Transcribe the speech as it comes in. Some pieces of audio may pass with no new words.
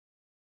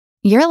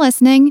You're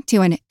listening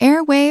to an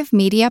Airwave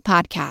Media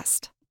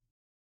Podcast.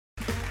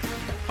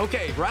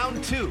 Okay,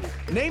 round two.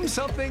 Name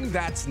something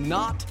that's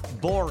not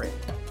boring.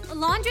 A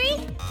laundry?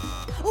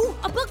 Ooh,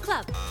 a book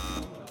club.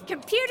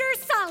 Computer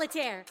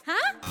solitaire,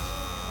 huh?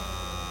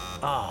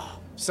 Ah,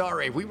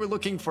 sorry, we were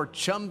looking for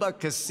Chumba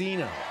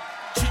Casino.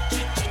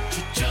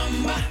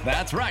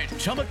 That's right,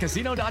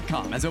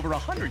 ChumbaCasino.com has over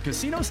 100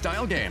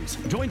 casino-style games.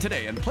 Join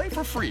today and play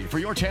for free for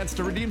your chance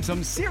to redeem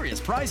some serious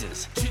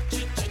prizes.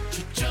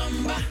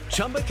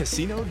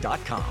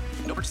 ChumbaCasino.com.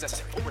 No purchase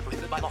necessary. Void where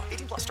prohibited by law.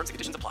 18 plus. Terms and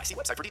conditions apply. See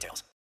website for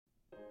details.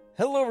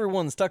 Hello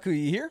everyone,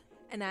 Stuckuyi here.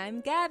 And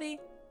I'm Gabby.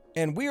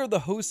 And we are the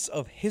hosts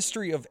of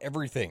History of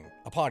Everything,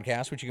 a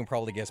podcast which you can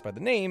probably guess by the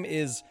name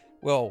is,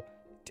 well,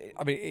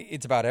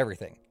 it's about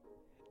everything.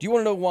 Do you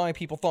want to know why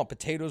people thought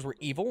potatoes were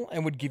evil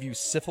and would give you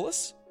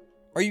syphilis?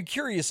 Are you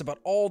curious about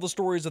all the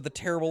stories of the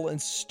terrible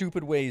and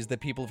stupid ways that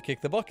people have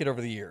kicked the bucket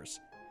over the years?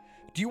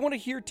 Do you want to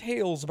hear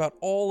tales about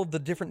all of the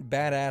different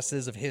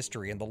badasses of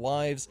history and the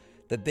lives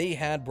that they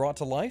had brought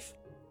to life?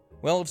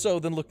 Well, if so,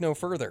 then look no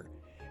further.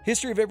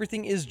 History of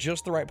Everything is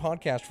just the right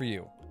podcast for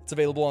you. It's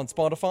available on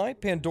Spotify,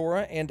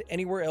 Pandora, and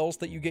anywhere else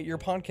that you get your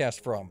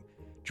podcast from.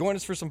 Join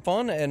us for some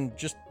fun and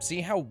just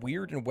see how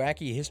weird and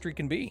wacky history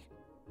can be.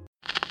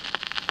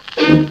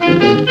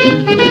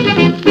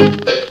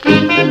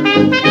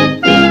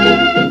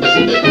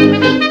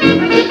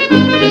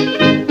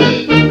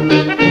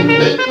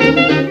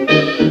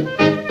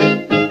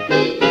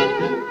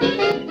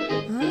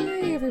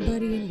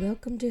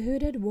 Welcome to Who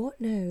Did What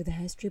Now, the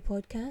history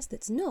podcast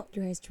that's not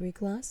your history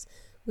class,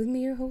 with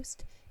me, your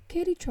host,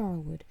 Katie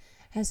Charlwood,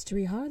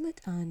 history harlot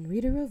and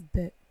reader of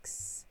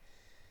books.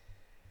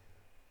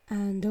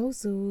 And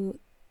also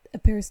a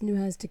person who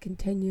has to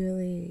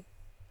continually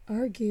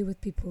argue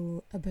with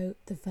people about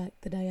the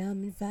fact that I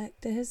am, in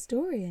fact, a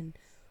historian.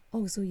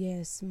 Also,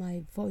 yes,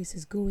 my voice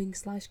is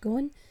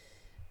going/gone,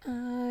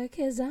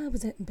 because I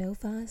was out in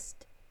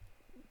Belfast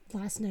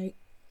last night,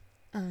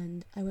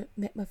 and I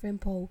met my friend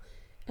Paul,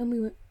 and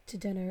we went to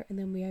dinner, and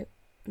then we went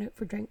out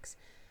for drinks,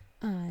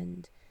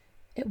 and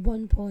at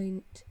one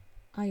point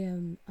I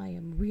am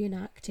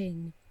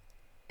reenacting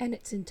in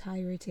its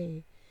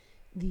entirety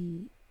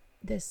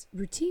this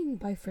routine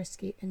by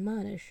Frisky and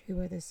Manish, who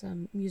are this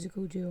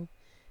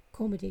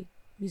comedy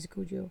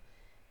musical duo,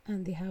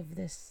 and they have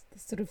this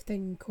sort of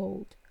thing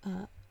called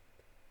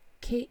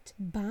Kate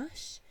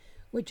Bash,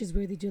 which is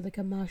where they do like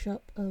a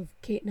mashup of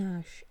Kate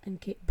Nash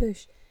and Kate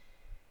Bush.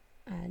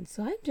 And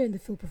so I'm doing the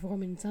full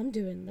performance. I'm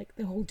doing like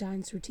the whole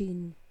dance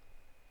routine.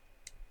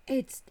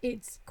 It's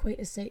quite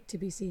a sight to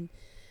be seen.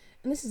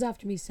 And this is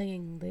after me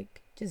singing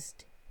like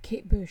just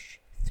Kate Bush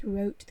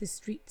throughout the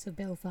streets of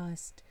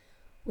Belfast,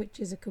 which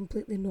is a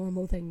completely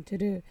normal thing to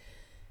do.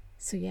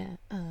 So yeah,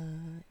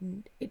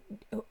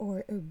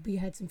 we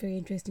had some very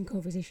interesting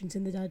conversations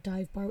in the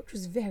dive bar, which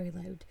was very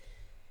loud.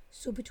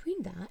 So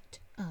between that,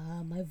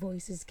 my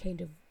voice is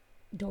kind of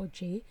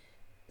dodgy.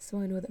 So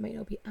I know that might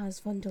not be as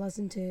fun to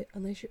listen to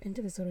unless you're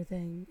into this sort of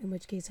thing, in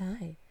which case,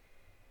 hi.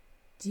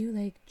 Do you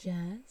like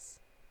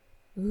jazz?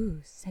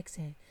 Ooh,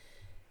 sexy.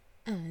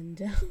 And,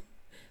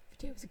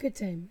 but yeah, it was a good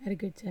time. I had a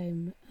good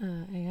time.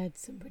 I had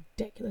some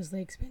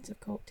ridiculously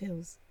expensive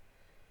cocktails,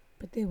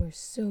 but they were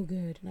so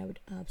good, and I would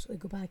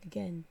absolutely go back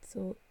again.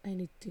 So I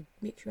need to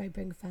make sure I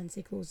bring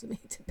fancy clothes with me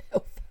to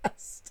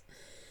Belfast.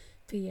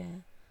 But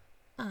yeah,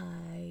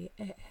 I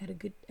had a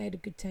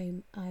good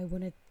time. I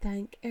want to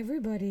thank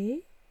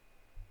everybody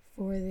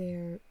for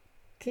their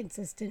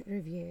consistent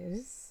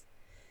reviews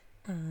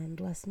and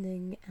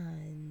listening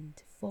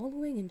and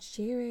following and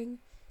sharing,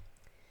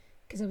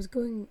 because I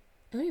don't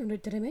even know,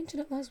 did I mention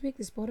it last week,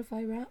 the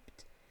Spotify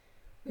Wrapped,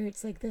 where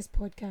it's like this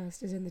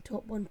podcast is in the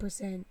top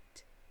 1%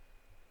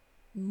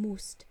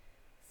 most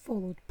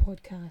followed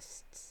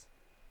podcasts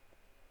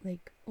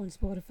like on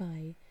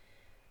Spotify,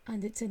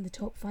 and it's in the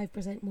top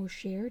 5% most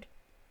shared.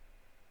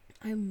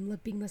 I'm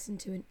being listened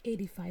to in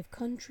 85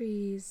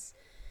 countries.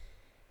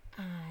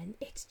 And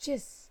it's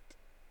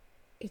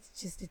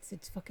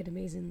fucking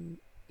amazing.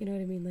 You know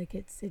what I mean? Like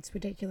it's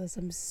ridiculous.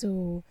 I'm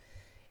so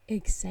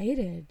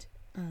excited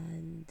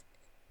and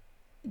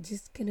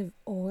just kind of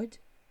awed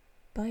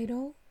by it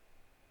all.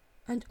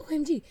 And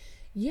OMG,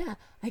 yeah,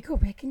 I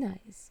got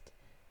recognised.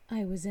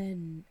 I was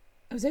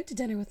out to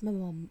dinner with my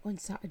mum on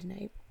Saturday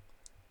night,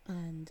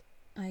 and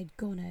I'd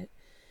gone out,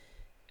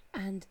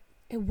 and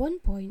at one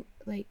point,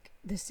 like,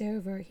 the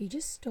server, he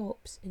just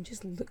stops and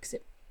just looks at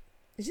me.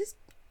 He's just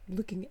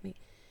looking at me,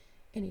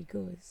 and he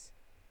goes,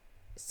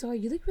 "Sorry,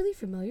 you look really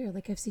familiar,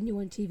 like I've seen you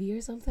on TV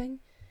or something."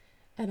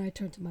 And I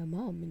turn to my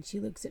mum, and she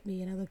looks at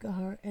me, and I look at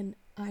her, and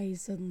I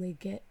suddenly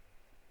get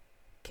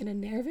kind of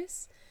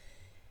nervous,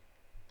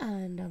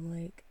 and I'm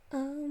like,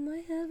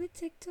 I have a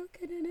TikTok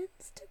and an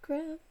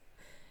Instagram.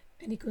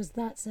 And he goes,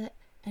 "That's it,"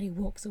 and he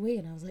walks away,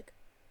 and I was like,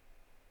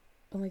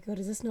 oh my god,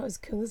 is this not as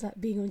cool as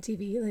that being on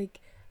TV? Like,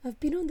 I've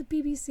been on the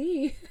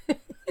BBC.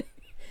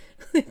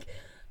 Like,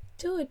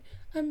 dude,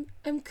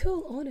 I'm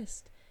cool,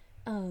 honest.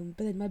 But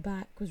then my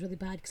back was really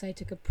bad because I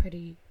took a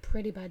pretty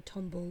bad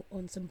tumble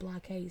on some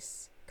black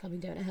ice coming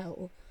down a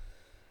hill.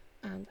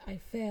 and I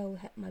fell,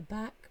 hit my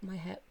back, my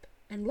hip,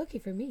 and lucky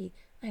for me,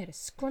 I had a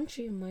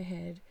scrunchie in my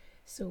head,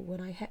 so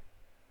when I hit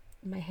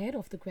my head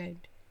off the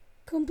ground,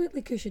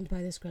 completely cushioned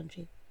by the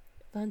scrunchie.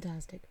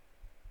 Fantastic.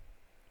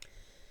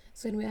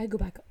 So anyway, I go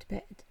back up to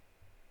bed,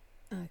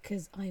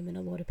 because I'm in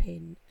a lot of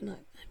pain, and I'm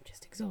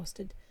just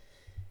exhausted.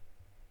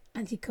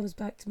 And he comes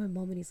back to my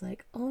mum and he's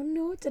like, oh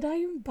no, did I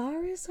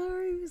embarrass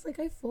her? He was like,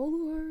 I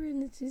follow her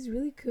and she's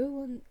really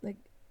cool on like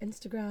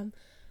Instagram.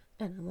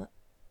 And I'm like,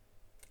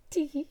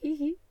 tee hee hee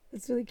hee.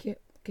 It's really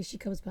cute because she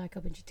comes back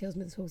up and she tells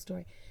me this whole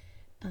story.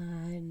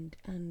 And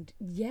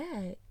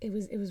yeah, it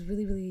was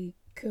really, really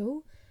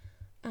cool.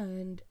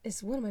 And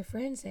it's one of my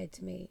friends said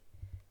to me,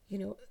 you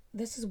know,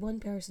 this is one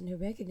person who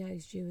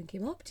recognized you and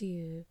came up to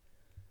you.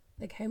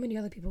 Like, how many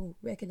other people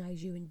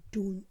recognize you and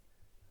don't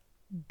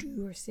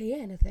do or say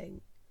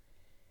anything?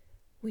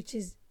 Which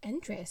is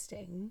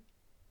interesting,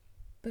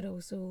 but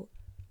also,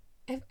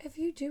 if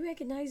you do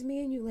recognise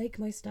me and you like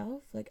my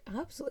stuff, like,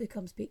 absolutely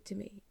come speak to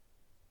me.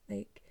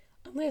 Like,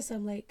 unless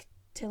I'm, like,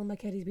 telling my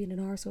kid he's being an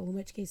arsehole, in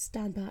which case,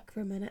 stand back for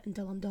a minute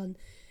until I'm done.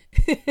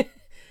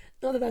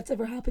 Not that that's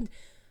ever happened.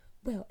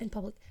 Well, in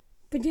public.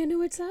 But, you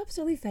know, it's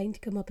absolutely fine to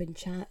come up and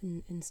chat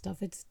and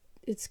stuff.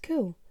 It's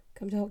cool.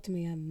 Come talk to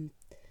me. I'm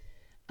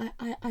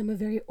a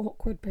very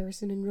awkward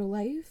person in real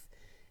life.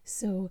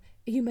 So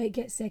you might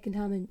get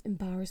secondhand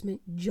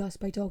embarrassment just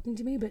by talking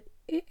to me, but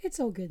it's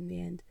all good in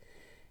the end.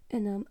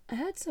 And I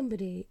had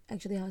somebody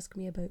actually ask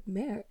me about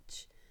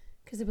merch,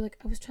 because they were like,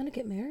 I was trying to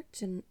get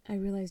merch and I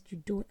realised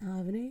you don't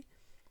have any.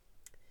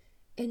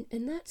 And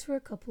that's for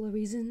a couple of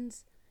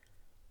reasons.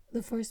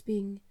 The first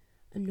being,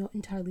 I'm not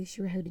entirely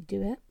sure how to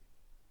do it.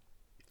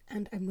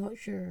 And I'm not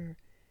sure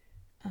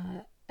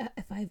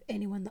if I have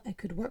anyone that I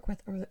could work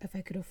with or if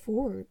I could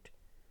afford,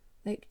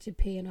 like, to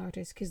pay an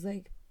artist. Because,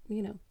 like,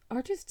 you know,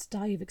 artists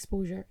die of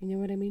exposure, you know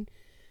what I mean?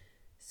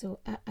 So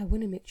I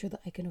want to make sure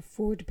that I can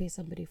afford to pay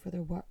somebody for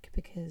their work,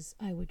 because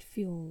I would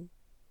feel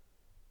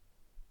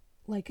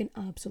like an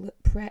absolute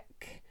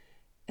prick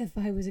if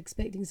I was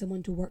expecting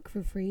someone to work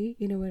for free,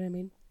 you know what I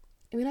mean?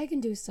 I mean, I can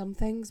do some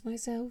things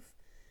myself,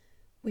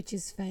 which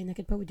is fine. I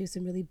could probably do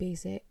some really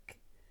basic,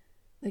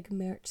 like,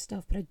 merch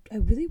stuff, but I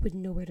really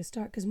wouldn't know where to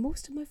start, because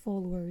most of my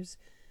followers,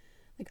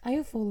 like, I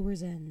have followers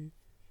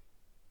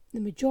the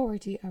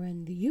majority are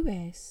in the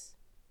US,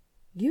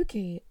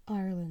 UK,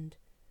 Ireland,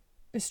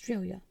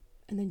 Australia,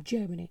 and then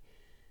Germany.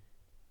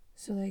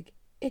 So, like,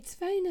 it's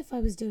fine if I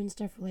was doing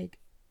stuff for, like,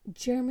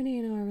 Germany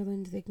and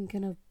Ireland, they can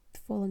kind of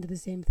fall into the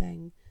same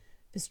thing.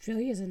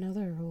 Australia is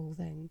another whole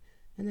thing.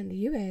 And then the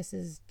US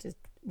is just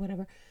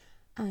whatever.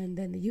 And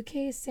then the UK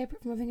is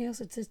separate from everything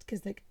else. It's just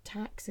because, like,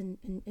 tax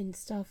and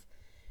stuff.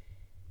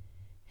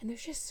 And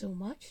there's just so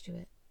much to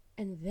it.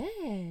 And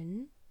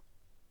then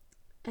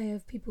I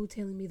have people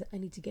telling me that I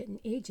need to get an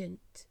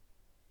agent.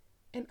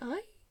 And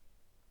I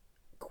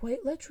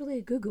quite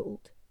literally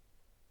Googled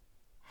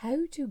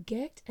how to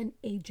get an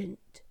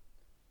agent,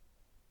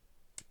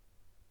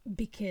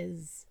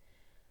 because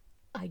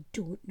I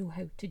don't know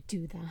how to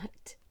do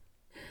that.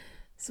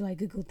 So I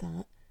Googled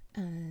that,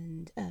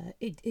 and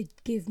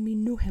it gave me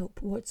no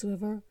help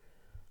whatsoever.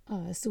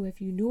 So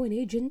if you know an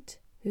agent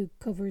who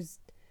covers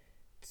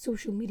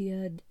social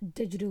media,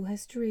 digital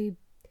history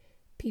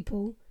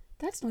people,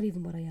 that's not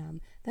even what I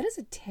am. That is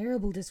a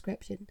terrible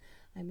description.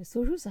 I'm a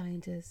social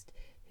scientist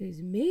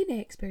whose main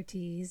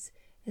expertise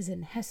is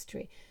in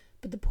history.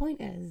 But the point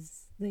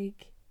is,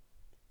 like,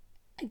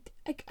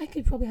 I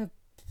could probably have,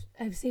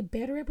 I would say,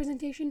 better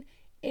representation.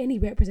 Any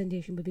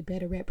representation would be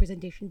better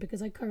representation,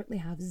 because I currently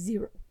have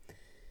zero.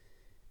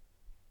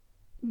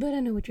 But I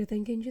know what you're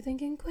thinking. You're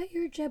thinking, quit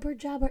your jibber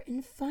jabber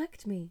and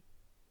fact me.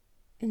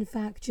 In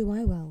fact you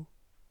I will.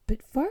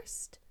 But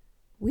first,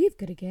 we've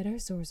got to get our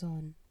source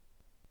on.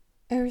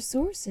 Our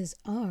sources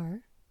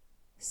are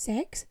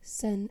Sex,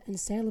 Sin and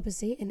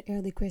Celibacy in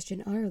Early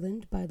Christian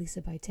Ireland by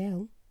Lisa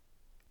Bytel,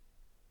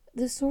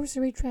 The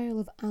Sorcery Trial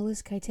of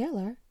Alice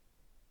Kyteler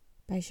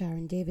by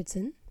Sharon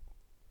Davidson,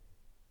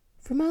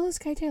 From Alice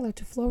Kyteler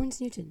to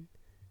Florence Newton,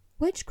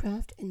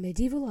 Witchcraft in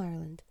Medieval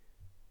Ireland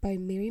by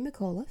Mary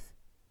McAuliffe,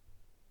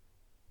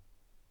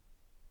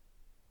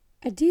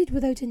 A Deed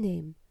Without a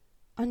Name,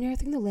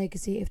 Unearthing the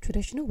Legacy of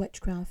Traditional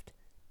Witchcraft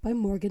by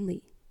Morgan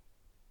Lee,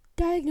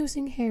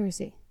 Diagnosing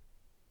Heresy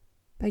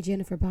by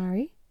Jennifer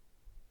Barry,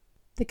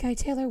 The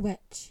Kyteler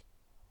Witch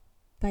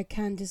by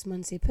Candice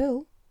Munsey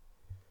Poole,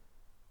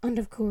 and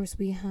of course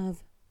we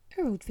have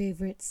our old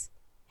favourites,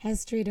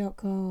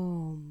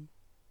 History.com.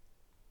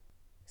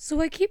 So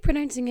I keep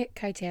pronouncing it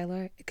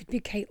Kyteler. It could be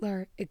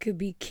Kyteler, it could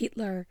be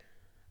Kyteler.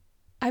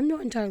 I'm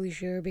not entirely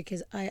sure,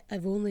 because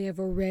I've only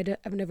ever read it,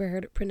 I've never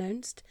heard it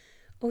pronounced.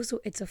 Also,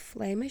 it's a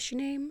Flemish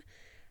name,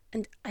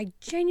 and I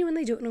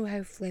genuinely don't know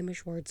how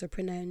Flemish words are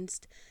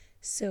pronounced.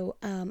 So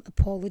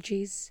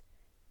apologies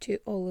to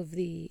all of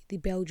the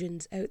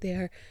Belgians out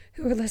there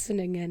who are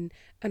listening in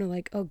and are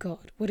like, oh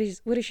God, what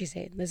is she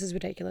saying? This is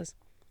ridiculous.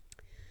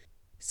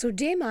 So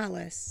Dame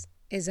Alice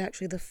is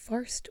actually the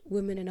first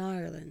woman in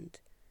Ireland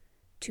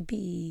to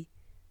be,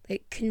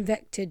 like,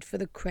 convicted for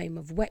the crime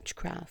of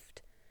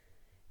witchcraft.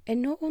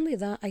 And not only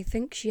that, I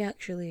think she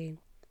actually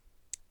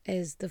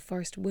is the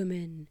first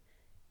woman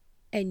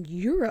in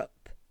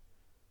Europe,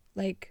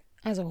 like,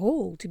 as a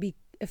whole, to be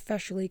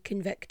officially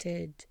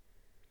convicted,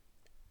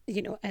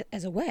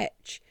 as a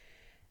witch.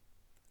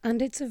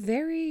 And it's a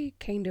very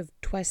kind of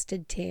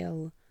twisted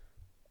tale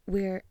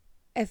where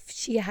if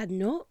she had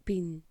not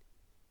been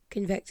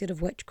convicted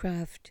of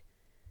witchcraft,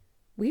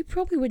 we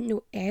probably wouldn't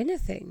know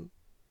anything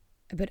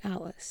about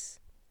Alice.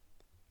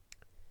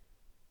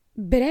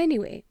 But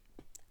anyway,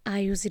 are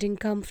you sitting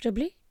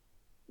comfortably?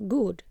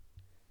 Good.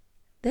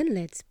 Then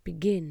let's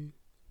begin.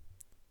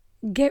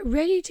 Get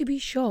ready to be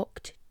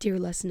shocked, dear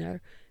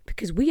listener,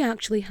 because we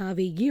actually have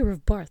a year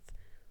of birth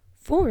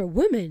for a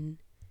woman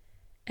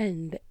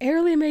in the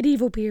early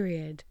medieval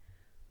period.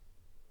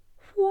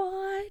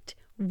 What?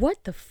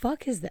 What the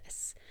fuck is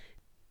this?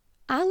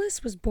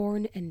 Alice was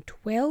born in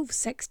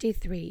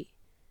 1263.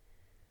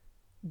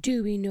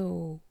 Do we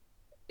know,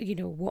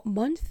 what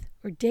month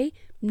or day?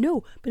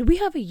 No, but we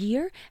have a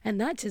year, and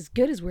that's as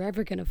good as we're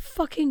ever gonna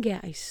fucking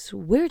get, I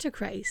swear to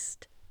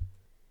Christ.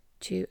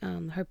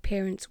 Her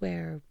parents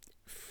were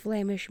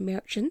Flemish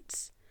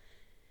merchants.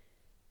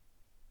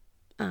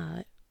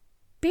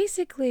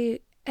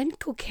 Basically, in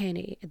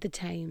Kilkenny at the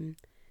time,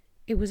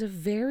 it was a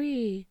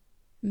very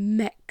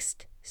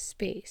mixed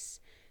space.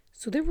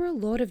 So there were a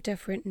lot of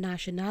different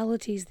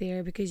nationalities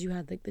there, because you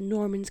had like the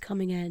Normans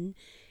coming in,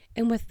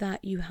 and with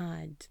that you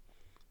had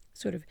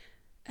sort of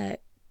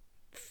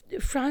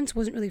France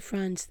wasn't really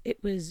France,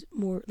 it was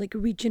more like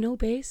regional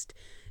based.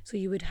 So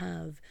you would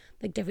have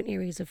like different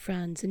areas of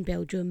France and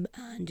Belgium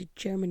and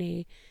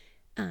Germany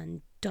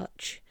and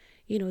Dutch.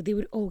 They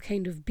would all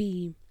kind of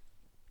be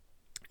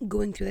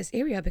going through this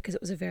area because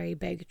it was a very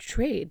big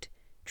trade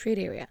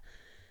area.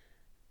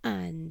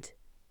 And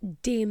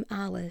Dame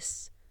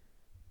Alice,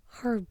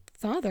 her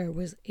father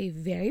was a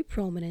very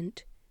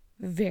prominent,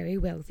 very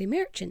wealthy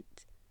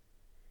merchant.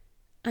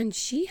 And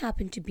she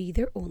happened to be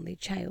their only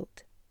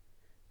child.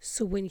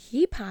 So when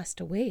he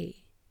passed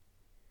away,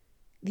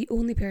 the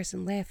only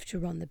person left to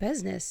run the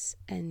business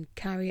and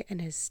carry it in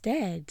his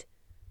stead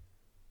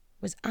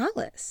was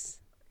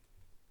Alice.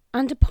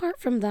 And apart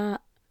from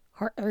that,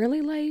 her early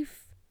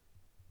life,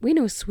 we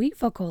know sweet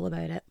fuck all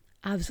about it.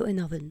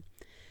 Absolutely nothing.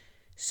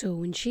 So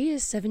when she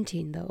is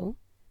 17 though,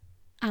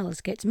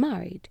 Alice gets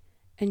married.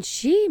 And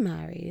she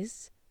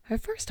marries her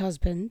first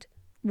husband,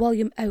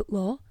 William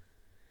Outlaw.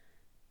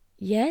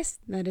 Yes,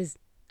 that is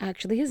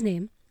actually his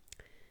name.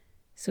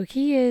 So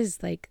he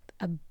is like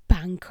a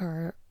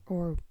banker,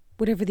 or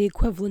whatever the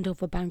equivalent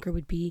of a banker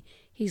would be.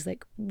 He's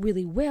like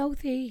really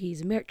wealthy.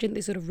 He's a merchant.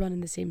 They sort of run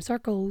in the same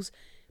circles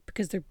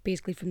because they're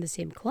basically from the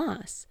same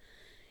class.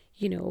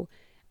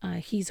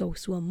 He's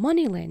also a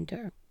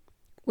moneylender,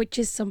 which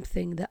is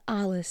something that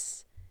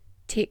Alice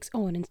takes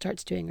on and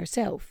starts doing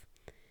herself.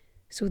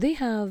 So they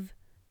have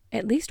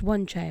at least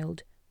one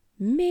child,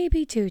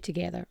 maybe two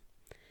together.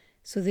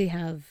 So they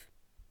have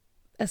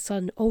a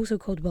son also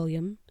called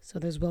William. So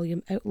there's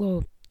William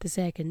Outlaw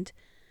II.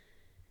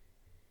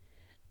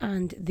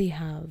 And they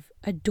have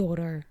a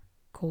daughter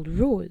called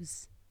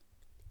Rose.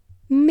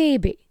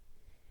 Maybe.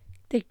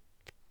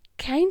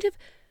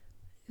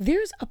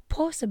 There's a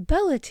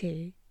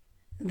possibility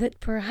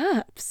that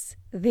perhaps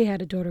they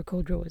had a daughter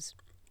called Rose.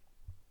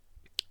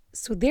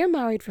 So they're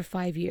married for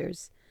 5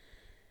 years.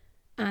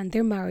 And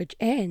their marriage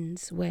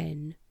ends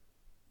when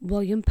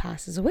William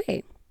passes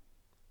away.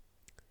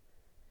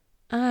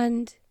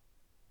 And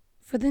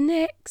for the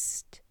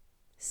next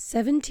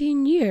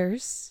 17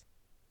 years,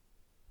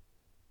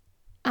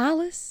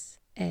 Alice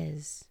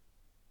is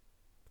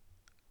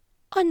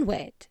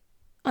unwed,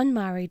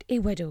 unmarried, a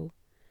widow.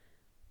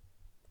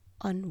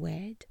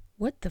 Unwed?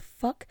 What the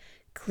fuck?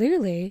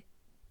 Clearly,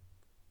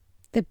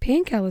 the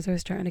painkillers are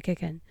starting to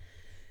kick in.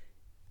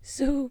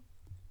 So,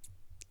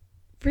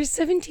 for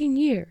 17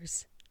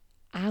 years,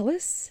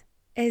 Alice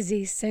is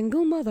a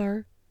single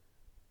mother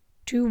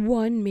to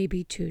one,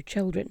 maybe two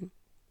children.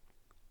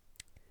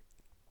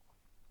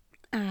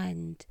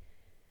 And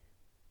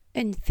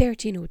in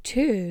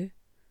 1302,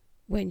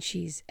 when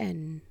she's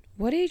in,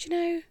 what age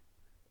now?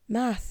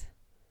 Math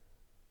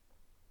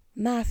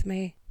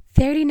me.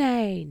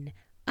 39.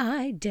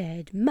 I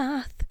did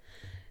math.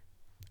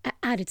 I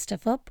added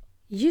stuff up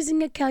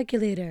using a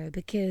calculator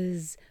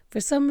because for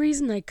some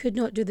reason I could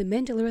not do the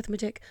mental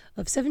arithmetic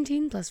of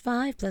 17 plus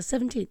 5 plus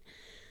 17.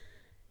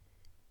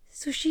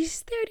 So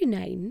she's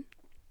 39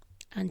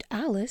 and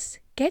Alice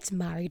gets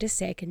married a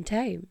second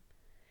time.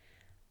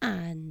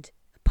 And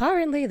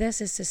apparently this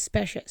is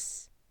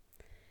suspicious.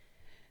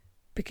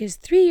 Because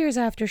 3 years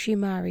after she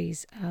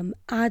marries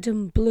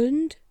Adam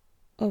Blund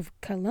of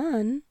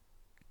Callan,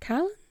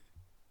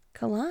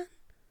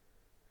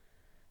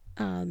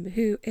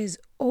 who is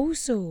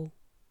also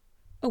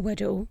a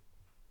widower,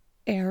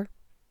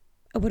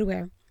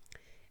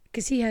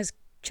 because he has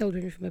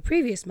children from a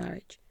previous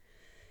marriage.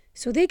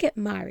 So they get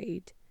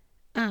married,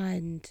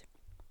 and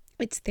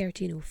it's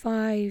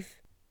 1305,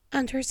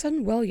 and her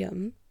son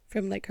William,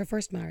 from like her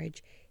first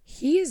marriage,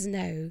 he is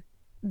now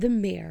the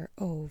mayor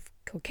of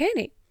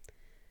Kilkenny.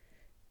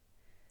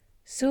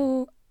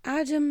 So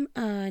Adam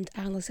and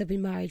Alice have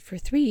been married for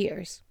 3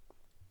 years.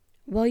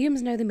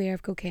 William's now the mayor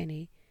of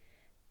Kilkenny.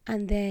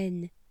 And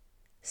then,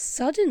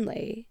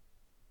 suddenly,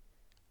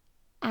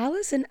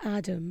 Alice and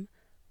Adam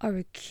are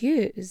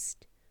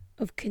accused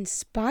of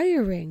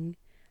conspiring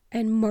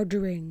and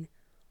murdering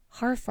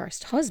her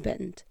first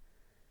husband.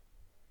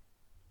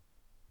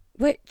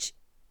 Which,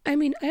 I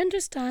mean, I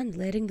understand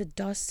letting the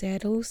dust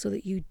settle so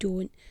that you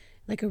don't,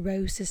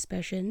 arouse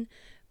suspicion.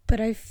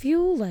 But I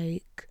feel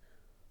like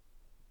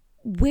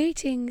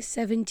waiting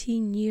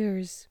 17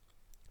 years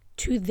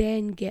to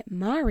then get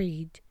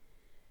married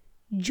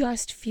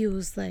just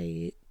feels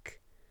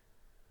like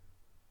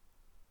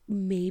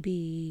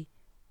maybe,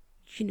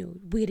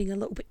 waiting a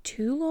little bit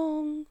too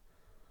long.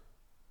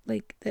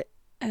 That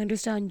I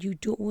understand you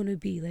don't want to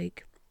be,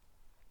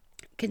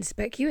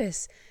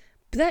 conspicuous,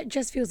 but that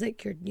just feels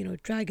like you're,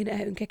 dragging it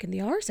out and kicking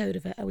the arse out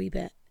of it a wee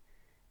bit.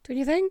 Don't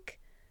you think?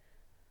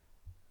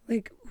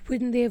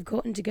 Wouldn't they have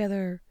gotten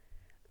together,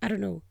 I don't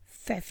know,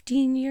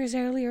 15 years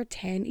earlier,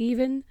 10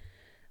 even?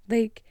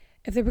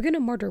 If they were going to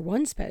murder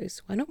one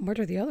spouse, why not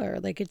murder the other?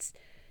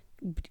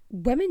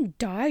 Women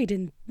died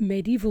in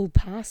medieval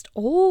past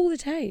all the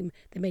time.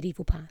 The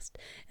medieval past.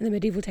 In the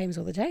medieval times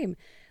all the time.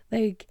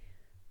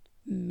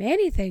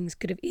 Many things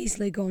could have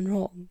easily gone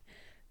wrong.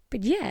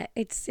 But yeah,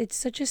 it's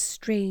such a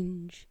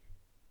strange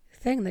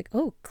thing.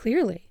 Oh,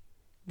 clearly,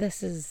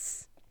 this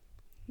is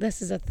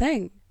a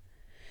thing.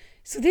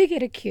 So they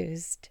get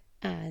accused,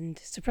 and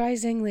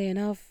surprisingly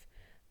enough,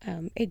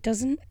 it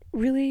doesn't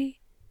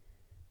really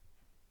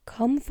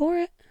come for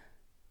it.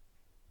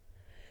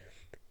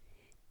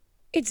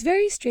 It's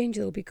very strange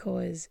though,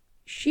 because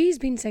she's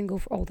been single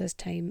for all this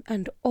time,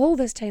 and all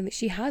this time that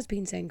she has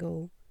been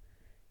single,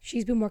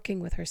 she's been working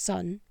with her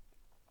son,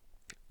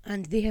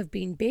 and they have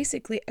been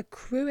basically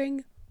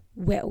accruing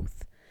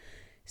wealth.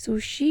 So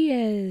she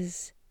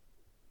is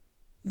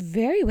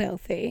very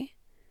wealthy,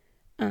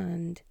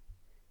 and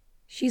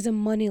she's a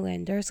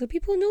moneylender. So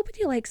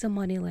nobody likes a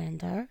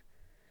moneylender.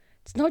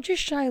 It's not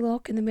just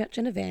Shylock and the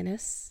Merchant of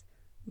Venice,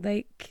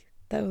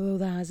 although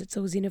that has its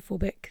own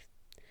xenophobic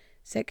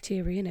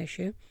sectarian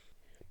issue.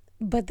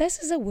 But this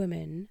is a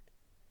woman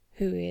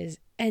who is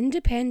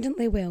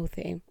independently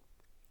wealthy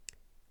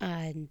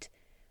and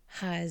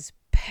has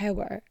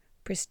power,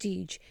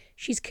 prestige.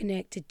 She's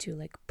connected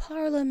to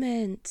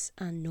parliaments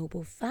and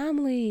noble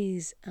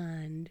families,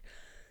 and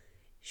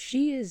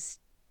she is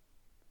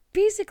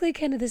basically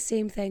kind of the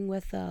same thing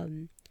with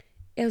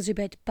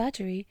Elizabeth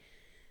Bathory,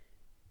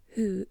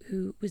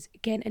 who was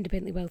again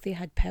independently wealthy,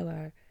 had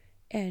power,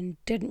 and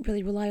didn't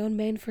really rely on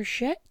men for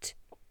shit.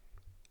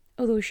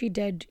 Although she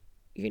did,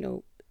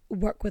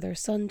 work with her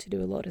son to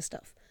do a lot of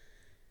stuff.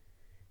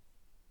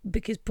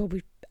 Because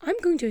probably, I'm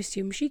going to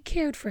assume she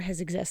cared for his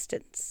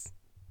existence.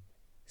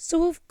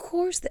 So of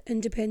course the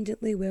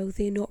independently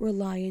wealthy, not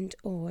reliant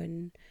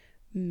on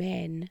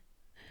men,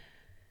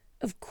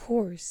 of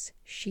course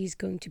she's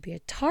going to be a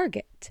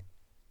target.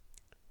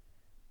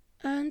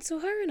 And so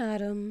her and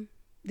Adam,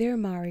 they're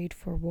married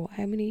for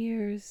how many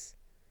years?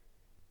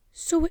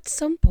 So at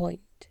some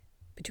point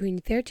between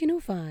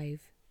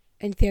 1305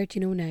 and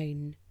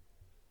 1309,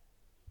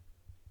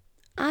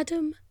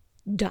 Adam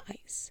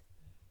dies.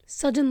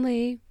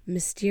 Suddenly,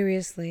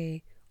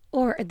 mysteriously,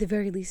 or at the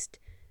very least,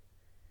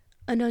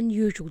 an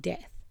unusual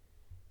death.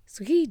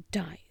 So he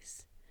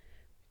dies.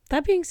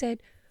 That being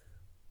said,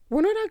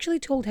 we're not actually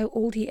told how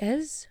old he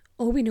is.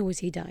 All we know is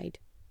he died.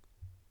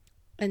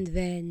 And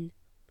then,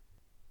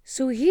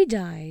 so he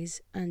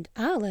dies, and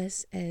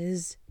Alice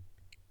is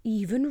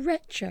even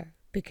richer,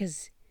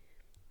 because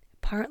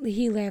apparently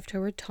he left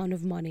her a ton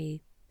of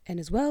money in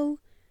his will.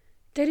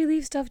 Did he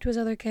leave stuff to his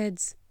other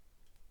kids?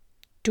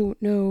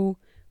 Don't know,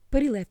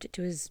 but he left it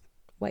to his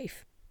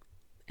wife.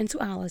 And so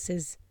Alice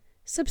is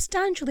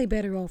substantially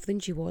better off than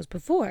she was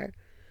before,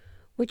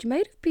 which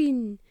might have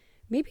been,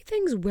 maybe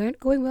things weren't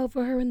going well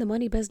for her in the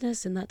money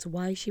business, and that's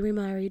why she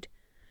remarried.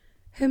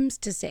 Whom's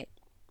to say?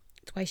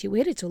 That's why she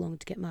waited so long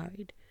to get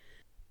married.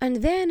 And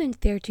then in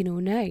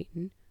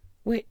 1309,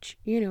 which,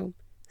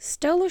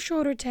 still a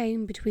shorter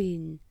time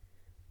between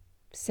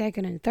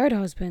second and third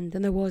husband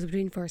than there was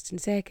between first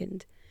and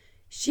second,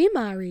 she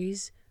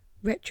marries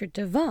Richard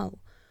de Val.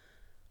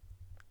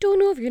 Don't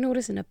know if you're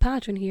noticing a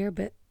pattern here,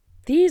 but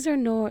these are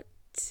not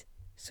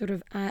sort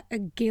of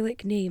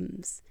Gaelic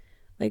names.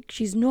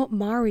 She's not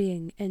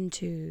marrying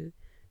into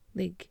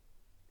the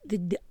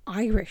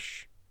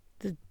Irish,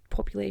 the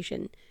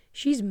population.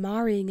 She's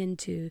marrying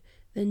into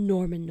the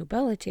Norman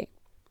nobility.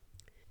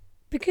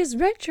 Because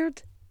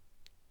Richard,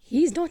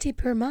 he's not a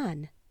poor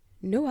man.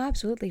 No,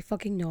 absolutely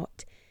fucking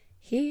not.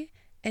 He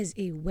is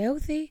a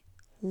wealthy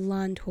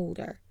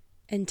landholder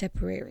in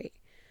Tipperary.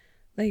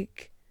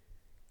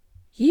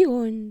 He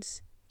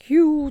owns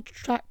huge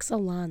tracts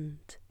of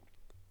land.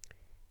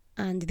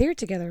 And they're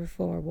together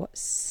for,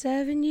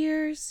 7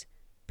 years?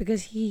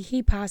 Because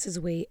he passes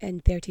away in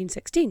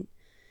 1316.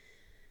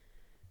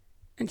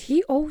 And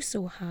he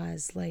also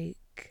has,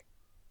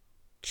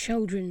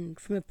 children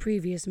from a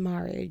previous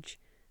marriage.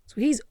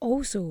 So he's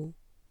also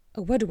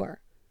a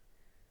widower.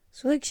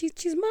 So,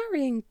 she's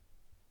marrying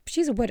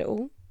she's a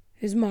widow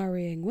who's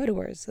marrying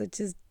widowers,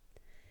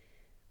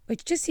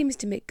 which just seems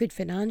to make good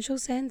financial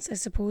sense, I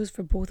suppose,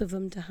 for both of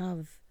them to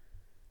have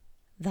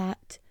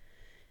that.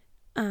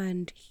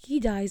 And he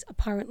dies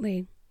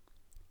apparently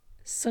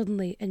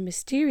suddenly and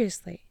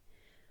mysteriously.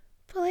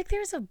 But like,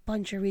 there's a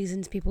bunch of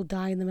reasons people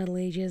die in the Middle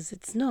Ages.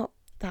 It's not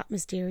that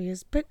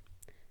mysterious, but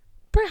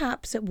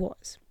perhaps it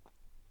was.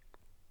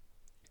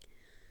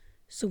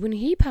 So when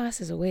he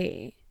passes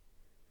away,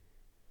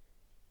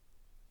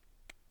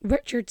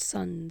 Richard's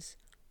sons,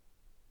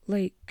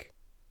 like,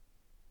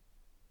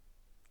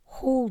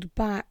 hold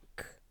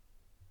back,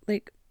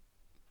 like,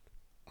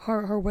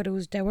 her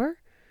widow's dower.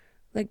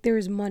 Like,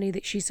 there's money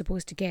that she's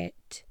supposed to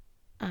get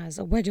as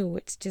a widow.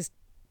 It's just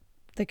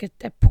like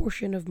a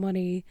portion of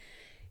money,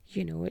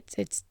 you know,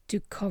 it's to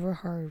cover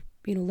her,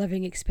 you know,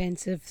 living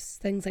expenses,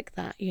 things like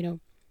that, you know.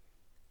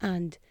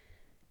 And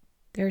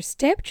their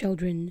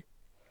stepchildren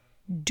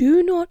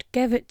do not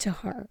give it to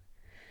her.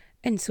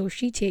 And so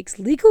she takes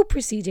legal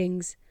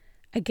proceedings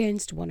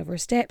against one of her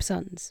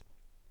stepsons,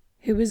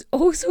 who was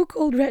also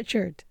called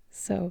Richard.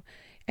 So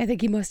I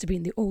think he must have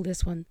been the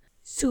oldest one.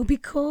 So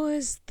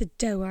because the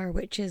dower,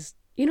 which is,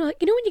 you know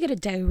when you get a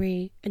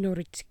dowry in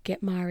order to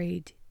get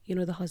married, you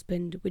know, the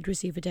husband would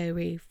receive a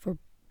dowry for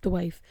the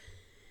wife.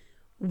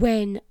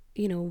 When,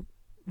 you know,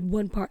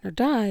 one partner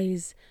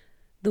dies,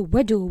 the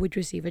widow would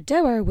receive a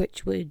dower,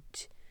 which would,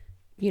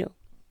 you know,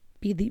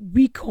 be the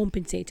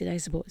recompensated, I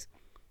suppose.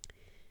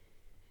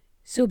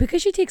 So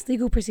because she takes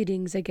legal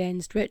proceedings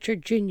against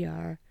Richard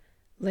Jr.,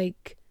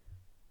 like,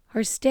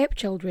 her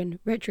stepchildren,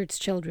 Richard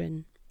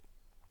the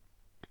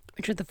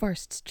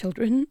First's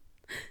children,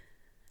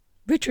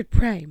 Richard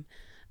Prime,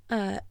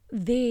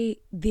 they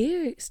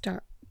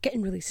start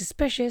getting really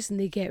suspicious, and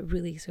they get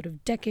really sort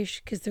of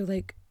dickish, because they're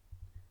like,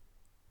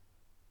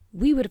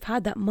 we would have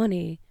had that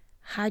money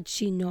had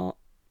she not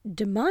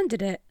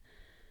demanded it,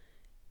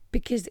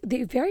 because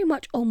they very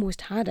much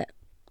almost had it.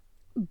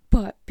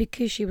 But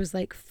because she was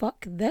like,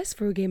 fuck this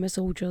for a game of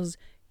soldiers,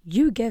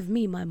 you give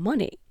me my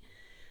money.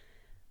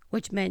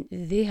 Which meant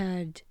they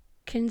had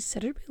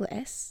considerably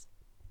less,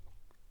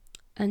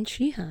 and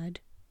she had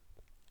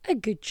a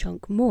good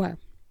chunk more.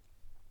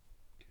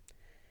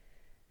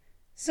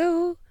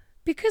 So,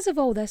 because of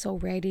all this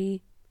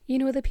already, you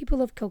know, the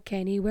people of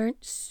Kilkenny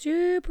weren't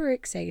super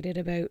excited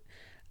about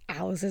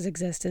Alice's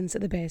existence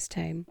at the best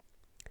time.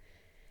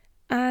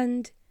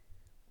 And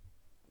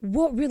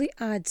what really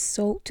adds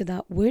salt to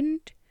that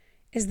wound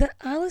is that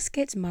Alice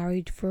gets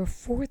married for a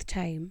fourth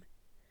time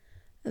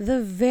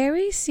the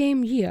very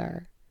same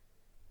year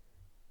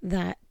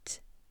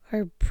that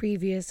her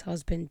previous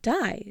husband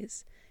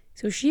dies.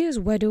 So she is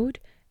widowed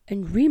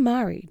and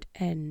remarried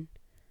in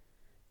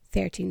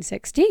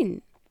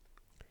 1316.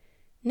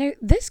 Now,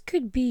 this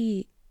could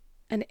be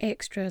an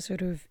extra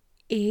sort of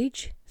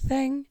age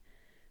thing,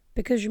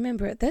 because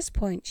remember, at this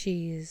point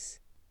she's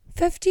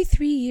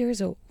 53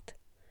 years old.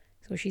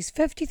 So she's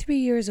 53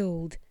 years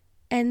old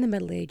in the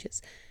Middle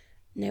Ages.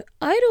 Now,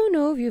 I don't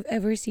know if you've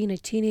ever seen a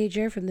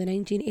teenager from the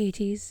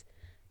 1980s,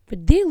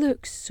 but they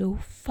look so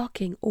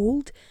fucking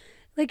old.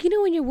 Like, you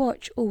know when you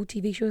watch old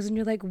TV shows and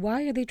you're like,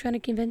 why are they trying to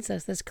convince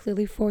us this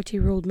clearly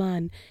 40-year-old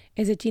man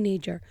is a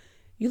teenager?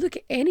 You look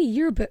at any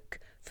yearbook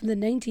from the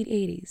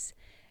 1980s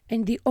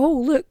and they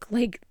all look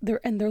like they're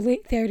in their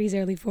late 30s,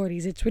 early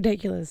 40s. It's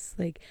ridiculous.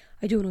 Like,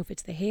 I don't know if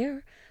it's the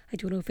hair. I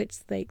don't know if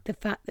it's like the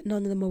fact that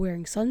none of them are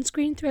wearing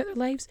sunscreen throughout their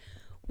lives.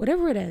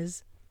 Whatever it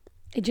is,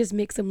 it just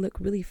makes them look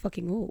really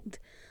fucking old.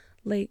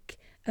 Like,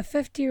 a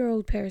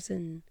 50-year-old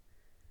person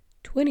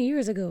 20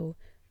 years ago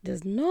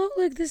does not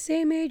look the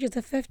same age as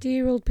a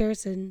 50-year-old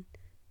person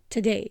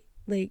today.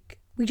 Like,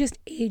 we just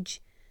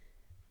age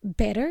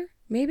better,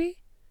 maybe?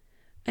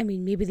 I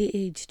mean, maybe they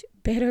aged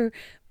better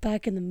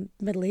back in the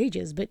Middle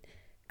Ages, but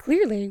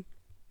clearly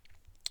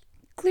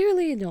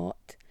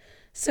not.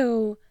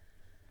 So,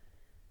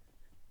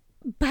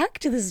 back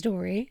to the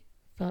story,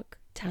 fuck,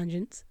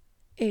 tangents,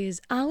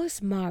 is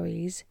Alice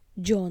marries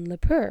John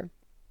Lepeur.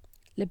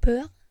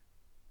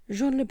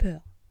 Jean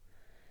Lepeur.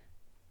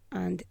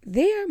 And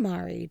they are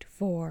married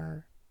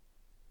for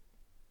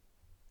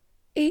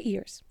 8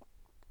 years.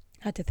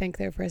 Had to think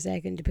there for a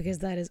second, because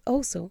that is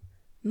also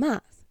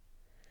math.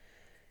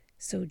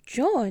 So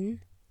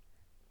John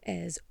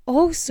is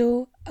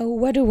also a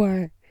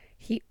widower.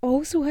 He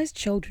also has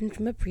children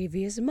from a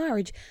previous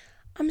marriage.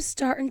 I'm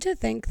starting to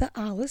think that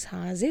Alice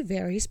has a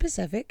very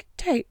specific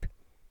type.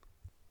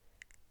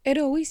 It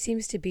always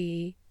seems to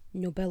be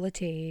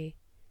nobility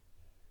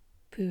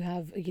who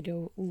have, you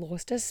know,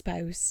 lost a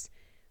spouse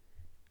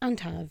and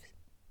have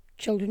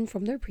children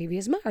from their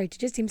previous marriage. It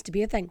just seems to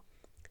be a thing.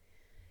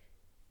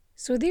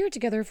 So they were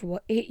together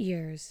for 8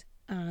 years,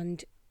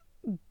 and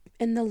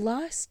in the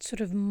last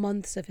sort of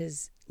months of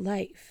his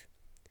life,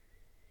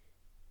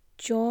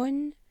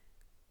 John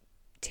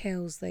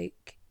tells,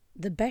 like,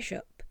 the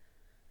bishop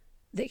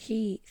that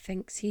he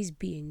thinks he's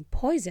being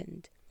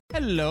poisoned.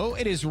 Hello,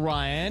 it is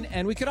Ryan,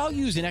 and we could all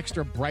use an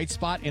extra bright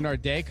spot in our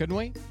day, couldn't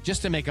we?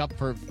 Just to make up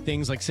for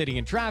things like sitting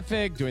in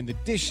traffic, doing the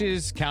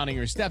dishes, counting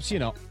your steps,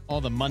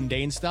 all the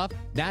mundane stuff.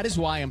 That is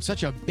why I'm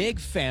such a big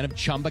fan of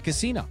Chumba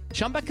Casino.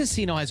 Chumba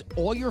Casino has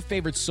all your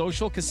favorite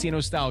social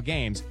casino-style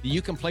games that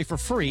you can play for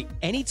free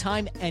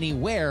anytime,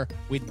 anywhere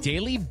with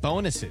daily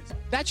bonuses.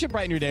 That should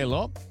brighten your day a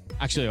little.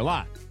 Actually, a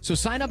lot. So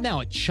sign up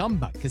now at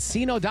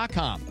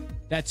ChumbaCasino.com.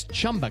 That's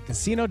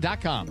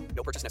ChumbaCasino.com.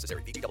 No purchase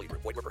necessary. VGW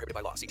Group. Void where prohibited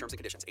by law. See terms and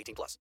conditions.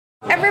 18+.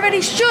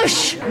 Everybody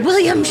shush!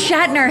 William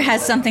Shatner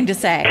has something to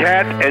say.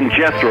 Cat and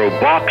Jethro,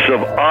 box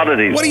of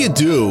oddities. What do you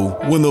do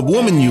when the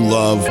woman you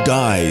love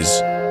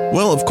dies?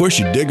 Well, of course,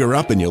 you dig her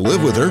up and you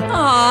live with her.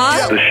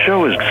 Aww. The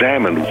show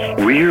examines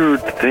weird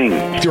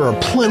things. There are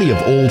plenty of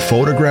old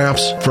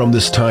photographs from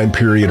this time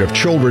period of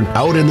children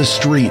out in the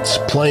streets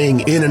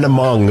playing in and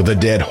among the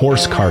dead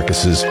horse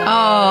carcasses.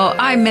 Oh,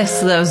 I miss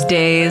those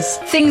days.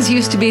 Things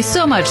used to be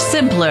so much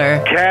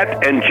simpler.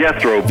 Cat and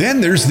Jethro. Then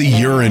there's the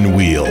urine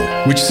wheel,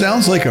 which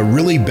sounds like a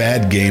really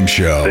bad game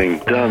show.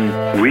 They've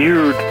done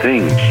weird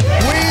things.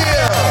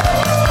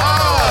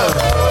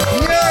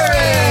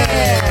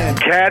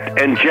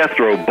 Cat and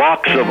Jethro,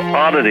 box of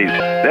oddities.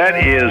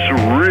 That is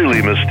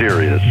really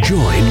mysterious.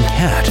 Join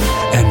Cat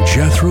and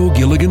Jethro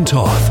Gilligan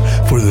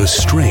Toth for the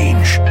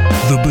strange,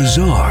 the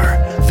bizarre,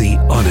 the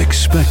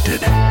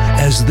unexpected,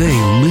 as they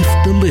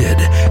lift the lid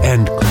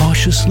and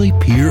cautiously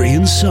peer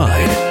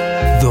inside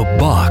the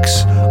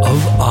Box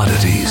of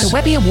Oddities. The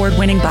Webby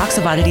Award-winning Box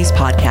of Oddities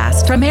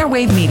podcast from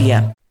Airwave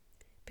Media.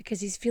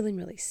 Because he's feeling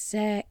really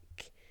sick.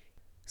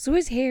 So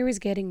his hair is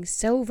getting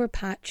silver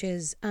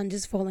patches and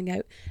is falling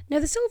out. Now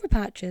the silver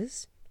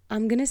patches,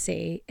 I'm going to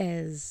say,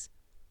 is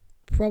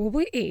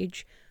probably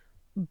age,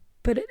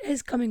 but it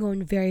is coming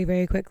on very,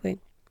 very quickly.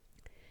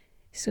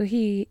 So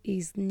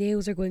his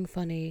nails are going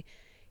funny,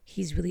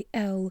 he's really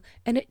ill,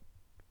 and it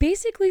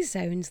basically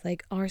sounds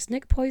like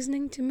arsenic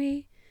poisoning to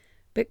me,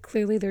 but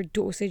clearly their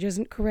dosage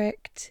isn't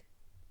correct,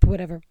 but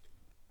whatever.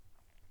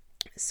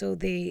 So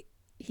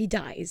he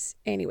dies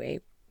anyway.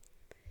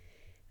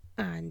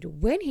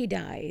 And when he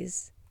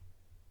dies,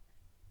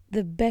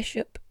 the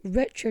Bishop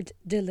Richard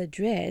de la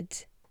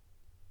Dread,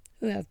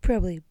 who I've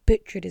probably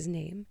butchered his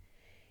name,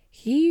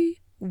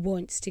 he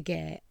wants to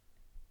get,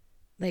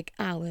 like,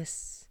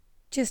 Alice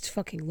just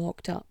fucking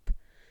locked up.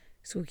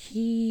 So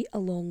he,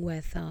 along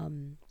with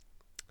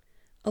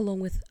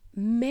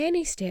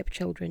many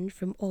stepchildren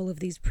from all of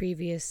these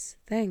previous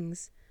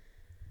things,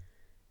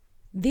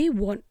 they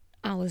want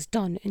Alice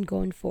done and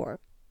gone for.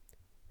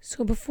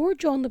 So before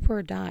John the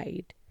Poor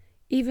died,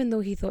 even though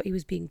he thought he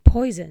was being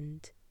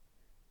poisoned,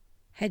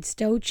 had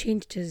still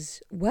changed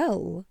his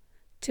will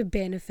to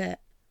benefit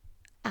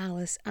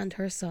Alice and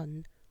her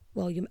son,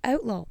 William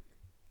Outlaw.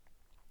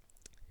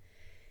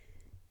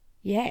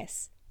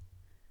 Yes.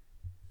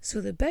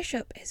 So the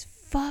bishop is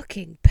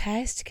fucking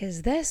pissed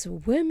because this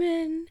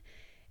woman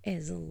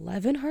is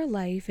living her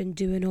life and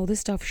doing all the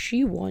stuff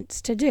she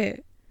wants to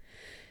do.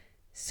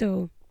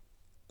 So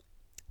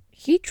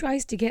he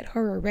tries to get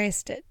her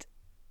arrested,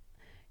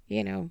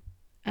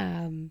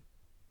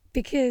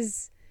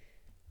 because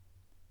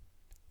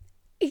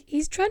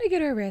he's trying to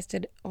get her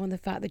arrested on the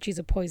fact that she's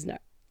a poisoner.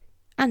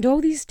 And all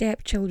these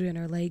stepchildren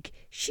are like,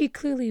 she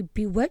clearly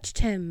bewitched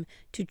him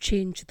to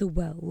change the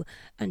will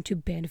and to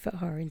benefit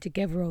her and to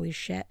give her all his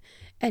shit.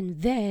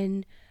 And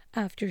then,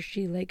 after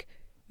she,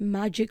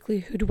 magically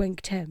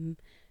hoodwinked him,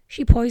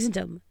 she poisoned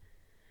him.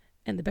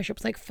 And the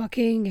bishop's like,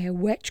 fucking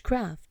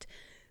witchcraft.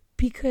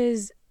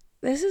 Because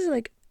this is,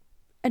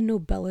 a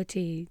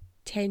nobility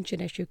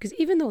tension issue. Because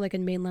even though,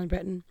 in mainland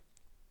Britain,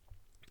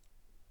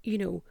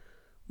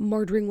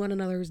 murdering one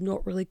another is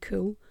not really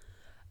cool,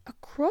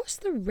 across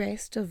the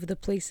rest of the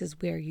places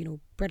where,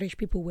 British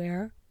people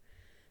were,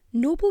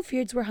 noble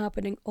feuds were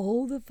happening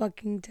all the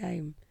fucking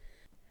time.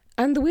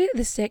 And the way that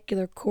the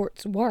secular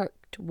courts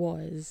worked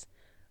was,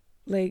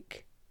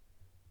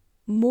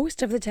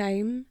 most of the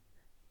time,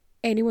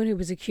 anyone who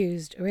was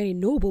accused, or any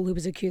noble who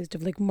was accused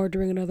of,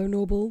 murdering another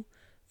noble,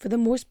 for the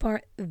most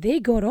part, they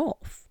got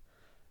off.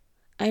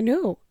 I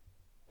know.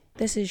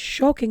 This is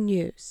shocking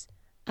news.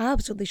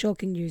 Absolutely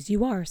shocking news.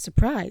 You are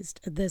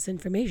surprised at this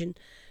information,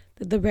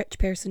 that the rich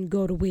person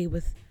got away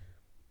with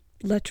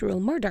literal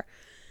murder.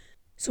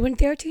 So in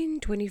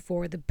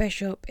 1324, the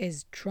bishop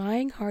is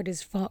trying hard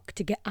as fuck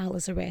to get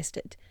Alice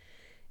arrested.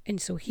 And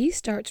so he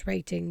starts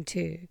writing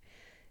to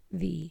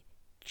the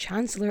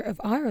Chancellor of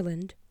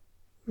Ireland,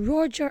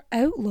 Roger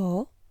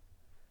Outlaw,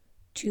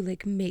 to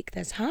make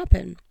this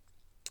happen.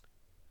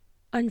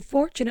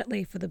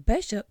 Unfortunately for the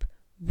bishop,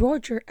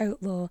 Roger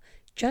Outlaw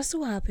just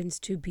so happens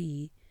to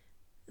be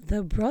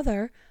the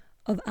brother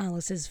of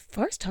Alice's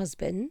first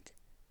husband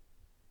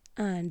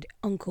and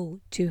uncle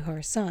to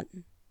her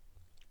son.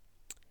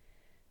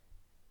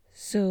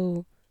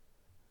 So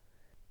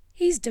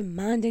he's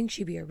demanding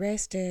she be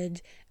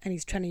arrested, and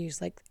he's trying to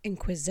use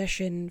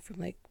Inquisition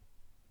from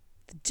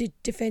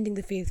defending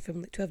the faith from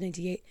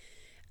 1298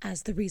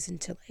 as the reason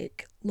to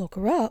lock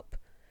her up.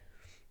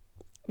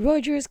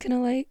 Roger is kind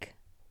of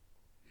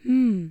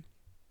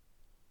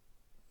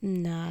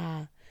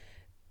nah,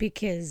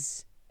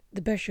 because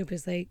the bishop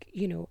is like,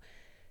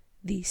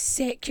 the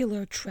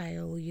secular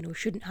trial,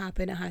 shouldn't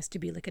happen. It has to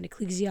be like an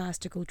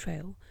ecclesiastical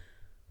trial.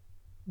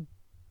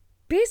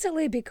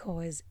 Basically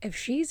because if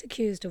she's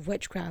accused of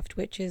witchcraft,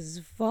 which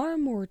is far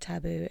more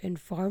taboo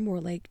and far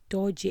more like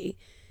dodgy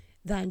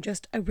than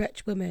just a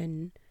rich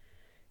woman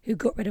who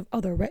got rid of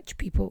other rich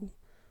people,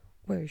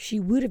 where she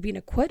would have been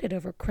acquitted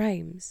of her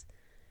crimes,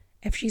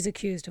 if she's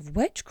accused of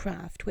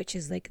witchcraft, which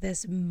is like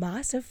this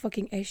massive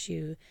fucking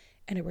issue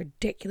in a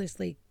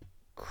ridiculously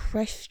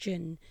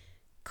Christian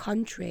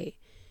country,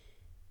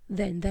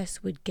 then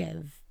this would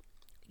give,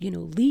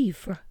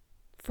 leave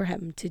for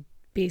him to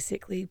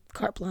basically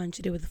carte blanche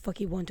to do what the fuck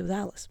he wanted with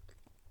Alice.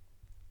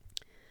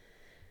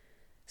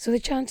 So the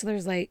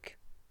Chancellor's like,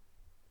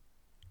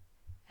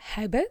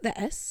 how about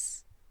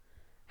this?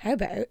 How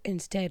about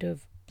instead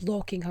of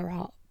locking her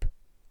up,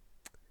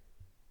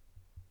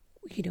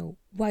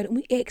 why don't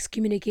we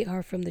excommunicate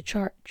her from the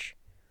church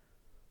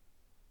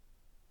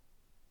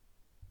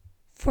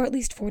for at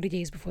least 40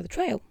 days before the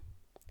trial?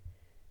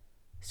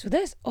 So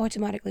this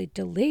automatically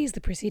delays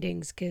the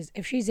proceedings, because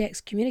if she's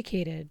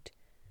excommunicated,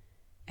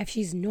 if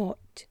she's not,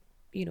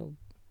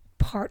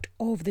 part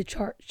of the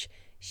church,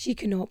 she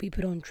cannot be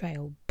put on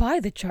trial by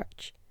the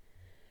church.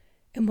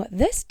 And what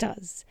this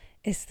does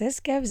is this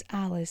gives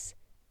Alice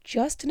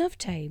just enough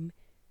time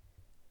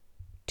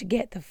to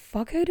get the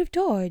fuck out of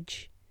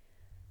Dodge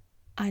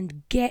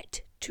and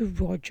get to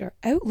Roger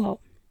Outlaw.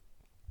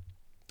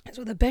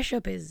 So the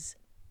bishop is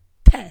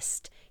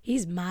pissed.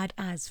 He's mad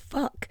as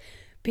fuck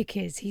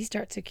because he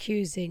starts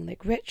accusing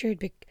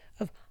Richard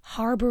of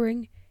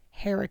harbouring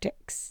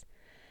heretics.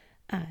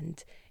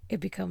 And it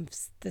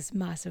becomes this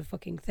massive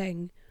fucking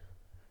thing.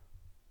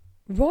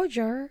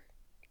 Roger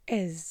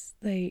is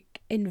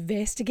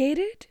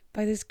investigated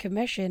by this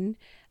commission,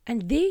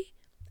 and they,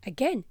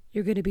 again,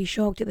 you're going to be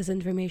shocked at this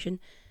information,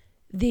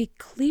 they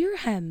clear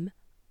him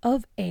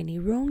of any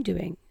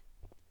wrongdoing.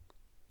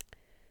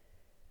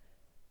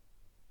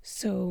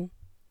 So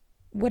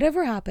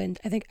whatever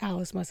happened, I think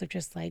Alice must have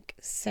just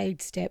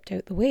sidestepped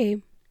out the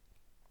way,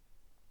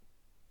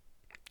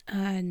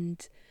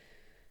 and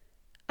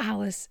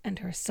Alice and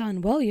her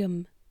son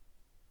William,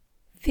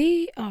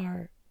 they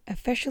are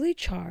officially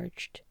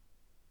charged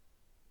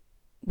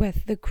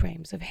with the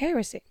crimes of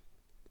heresy.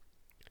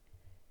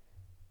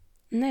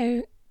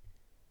 Now,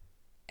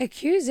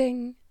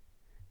 accusing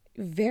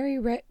very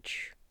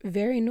rich,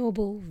 very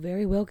noble,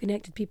 very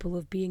well-connected people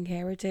of being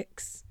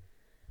heretics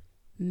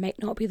might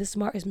not be the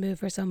smartest move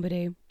for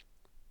somebody.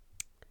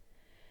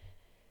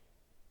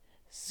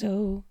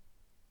 So,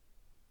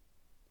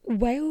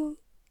 while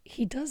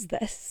he does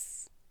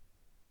this,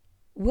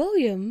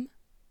 William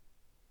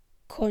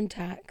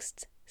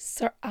contacts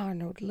Sir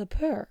Arnold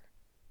Lepore,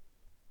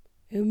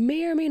 who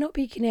may or may not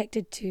be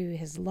connected to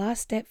his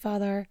last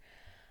stepfather.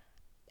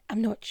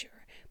 I'm not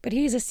sure. But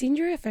he's a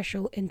senior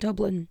official in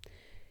Dublin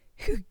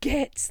who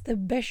gets the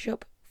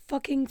bishop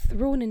fucking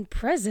thrown in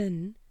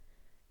prison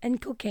in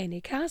Kilkenny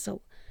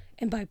Castle.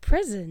 And by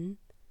prison,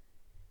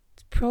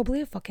 it's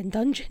probably a fucking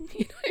dungeon,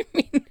 you know what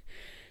I mean?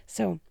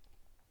 So,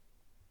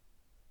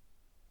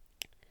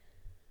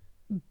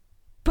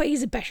 but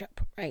he's a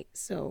bishop, right?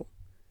 So,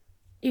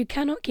 you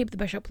cannot keep the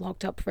bishop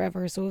locked up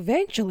forever. So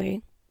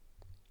eventually,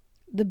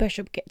 the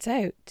bishop gets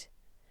out.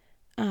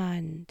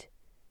 And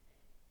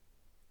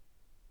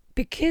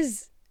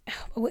because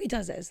what he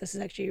does is, this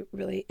is actually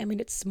really,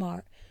 it's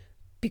smart.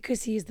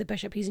 Because he is the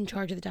bishop, he's in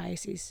charge of the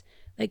diocese.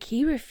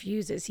 He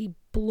refuses, he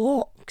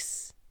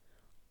blocks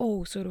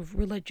all sort of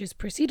religious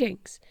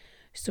proceedings.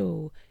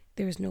 So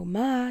there's no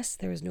mass,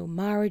 there's no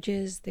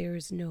marriages,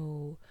 there's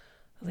no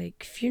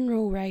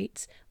funeral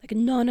rites.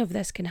 None of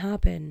this can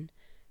happen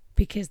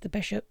because the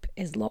bishop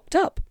is locked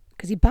up,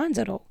 because he bans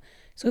it all.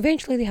 So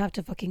eventually they have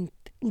to fucking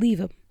leave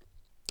him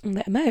and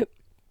let him out.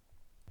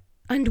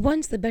 And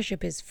once the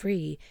bishop is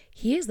free,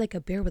 he is like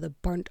a bear with a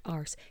burnt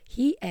arse.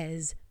 He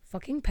is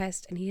fucking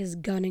pissed and he is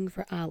gunning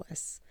for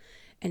Alice.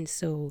 And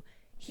so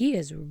he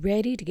is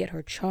ready to get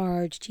her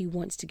charged. He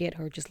wants to get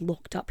her just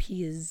locked up.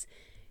 He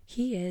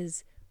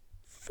is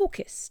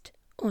focused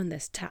on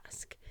this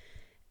task.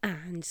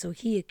 And so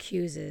he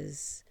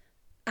accuses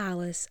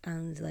Alice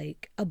and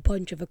a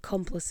bunch of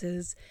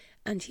accomplices,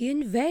 and he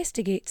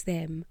investigates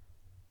them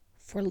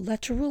for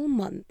literal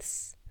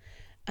months.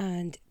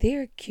 And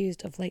they're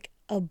accused of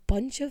a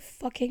bunch of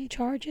fucking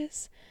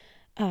charges.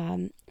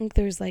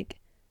 There's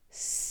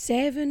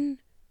 7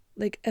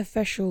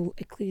 official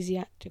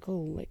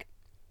ecclesiastical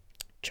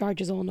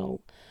charges all in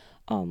all.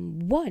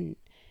 One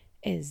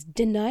is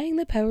denying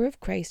the power of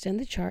Christ in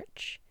the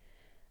church.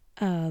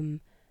 And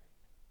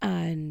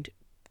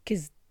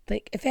because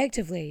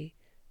effectively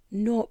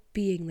not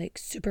being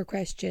super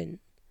Christian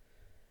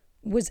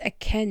was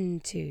akin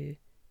to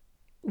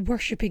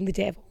worshipping the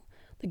devil.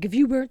 If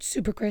you weren't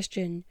super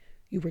Christian,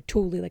 you were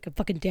totally a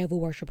fucking devil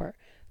worshipper.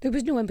 There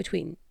was no in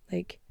between.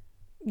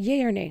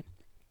 Yay or nay.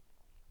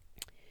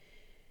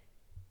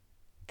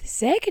 The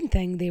second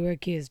thing they were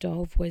accused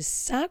of was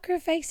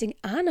sacrificing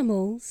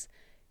animals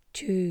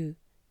to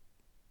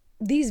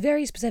these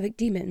very specific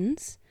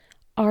demons: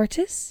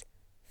 Artus,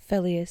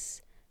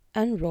 Phileas,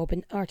 and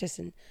Robin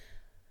Artisan.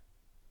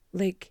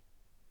 Like,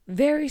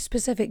 very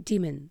specific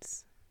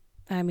demons.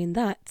 I mean,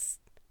 that's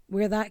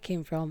where that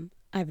came from.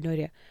 I have no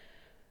idea.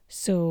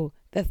 So,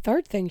 the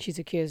third thing she's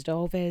accused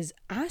of is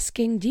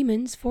asking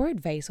demons for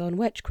advice on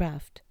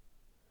witchcraft.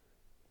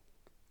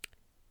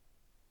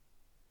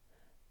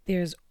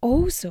 There's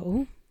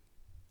also,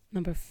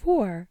 number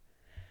 4,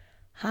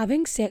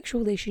 having sexual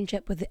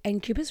relationship with the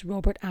incubus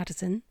Robert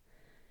Addison,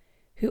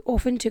 who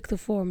often took the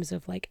forms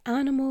of like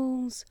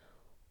animals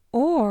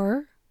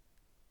or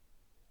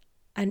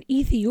an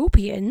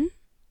Ethiopian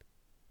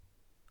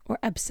or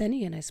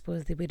Abyssinian, I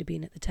suppose they would have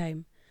been at the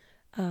time,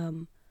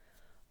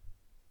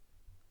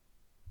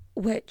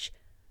 which,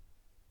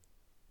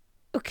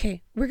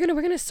 okay, we're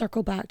gonna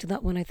circle back to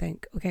that one, I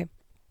think. Okay,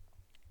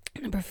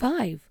 number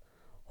 5,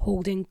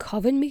 holding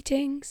coven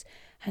meetings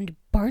and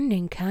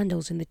burning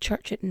candles in the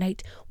church at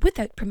night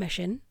without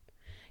permission.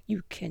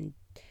 You can,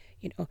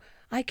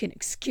 I can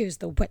excuse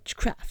the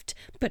witchcraft,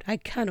 but I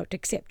cannot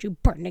accept you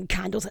burning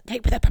candles at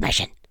night without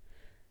permission.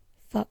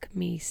 Fuck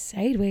me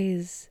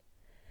sideways.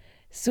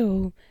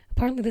 So,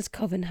 apparently this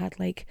coven had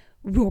like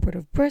Robert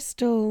of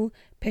Bristol,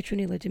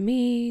 Petronilla de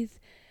Meath,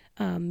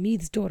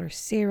 Meath's daughter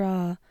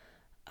Sarah,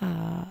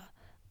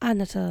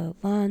 Annetta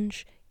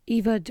Lange,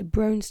 Eva de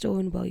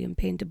Brownstone, William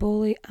Payne de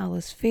Boley,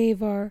 Alice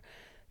Favor,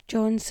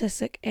 John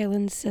Sissick,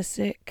 Ellen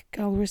Sissick,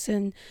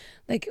 Galverson.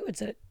 Like, it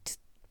was a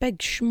big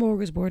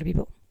smorgasbord of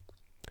people.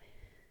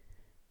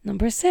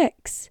 Number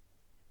 6,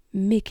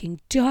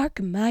 making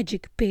dark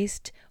magic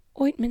based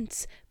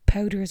ointments,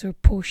 powders or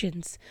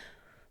potions,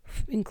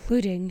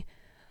 including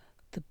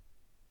the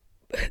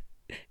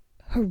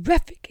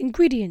horrific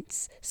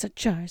ingredients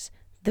such as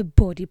the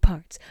body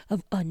parts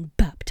of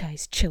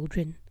unbaptized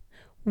children,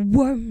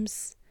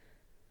 worms,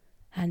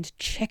 and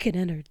chicken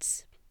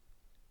innards.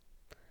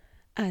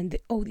 And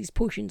all these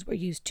potions were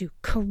used to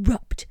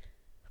corrupt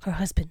her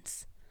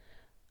husbands.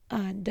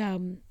 And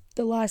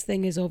the last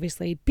thing is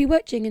obviously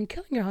bewitching and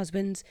killing her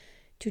husbands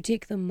to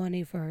take the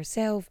money for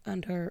herself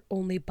and her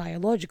only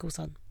biological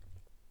son.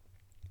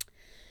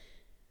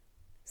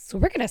 So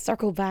we're going to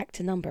circle back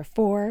to number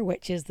 4,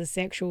 which is the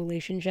sexual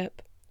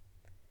relationship.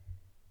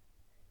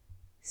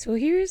 So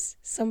here's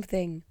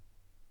something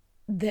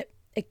that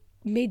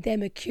made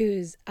them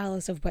accuse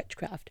Alice of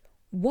witchcraft.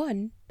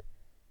 1,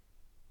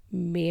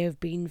 may have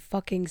been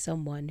fucking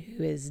someone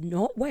who is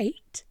not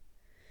white,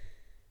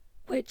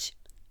 which,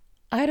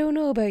 I don't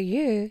know about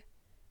you,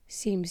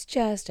 seems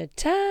just a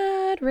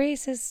tad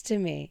racist to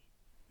me.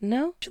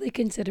 No? Actually,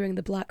 considering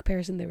the black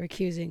person they're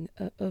accusing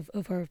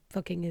of her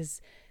fucking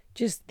is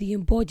just the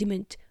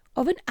embodiment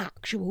of an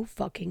actual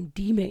fucking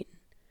demon.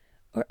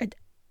 Or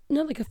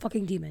not like a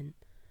fucking demon,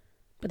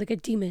 but like a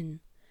demon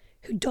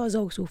who does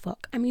also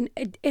fuck. I mean,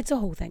 it's a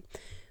whole thing.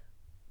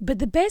 But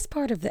the best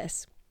part of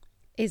this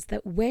is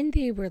that when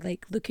they were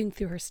like looking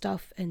through her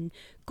stuff and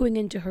going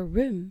into her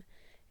room,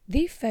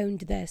 they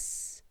found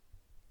this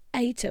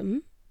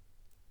item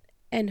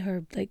in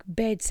her like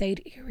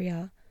bedside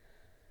area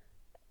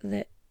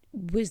that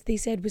they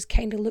said was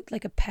kind of looked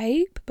like a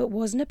pipe but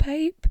wasn't a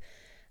pipe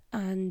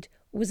and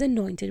was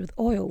anointed with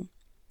oil.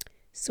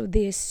 So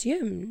they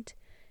assumed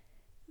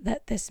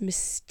that this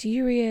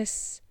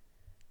mysterious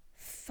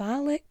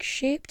phallic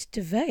shaped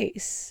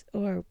device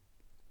or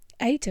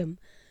item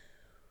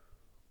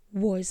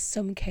was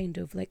some kind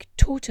of like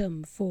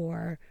totem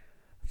for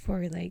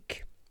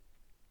like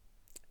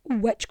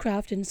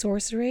witchcraft and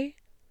sorcery,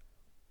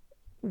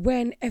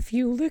 when if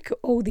you look at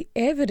all the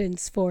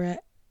evidence for it,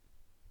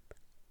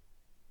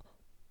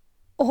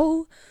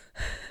 all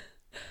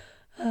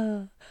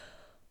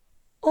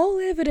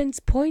evidence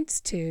points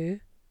to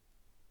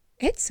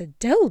it's a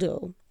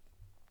dildo.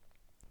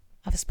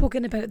 I've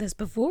spoken about this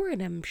before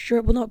and I'm sure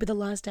it will not be the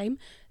last time,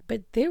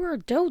 but there are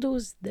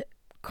dildos that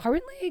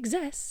currently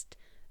exist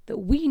that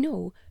we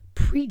know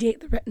predate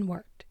the written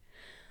word.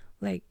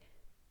 Like,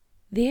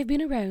 they have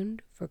been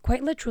around for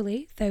quite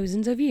literally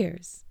thousands of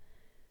years.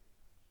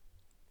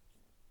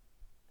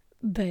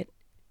 But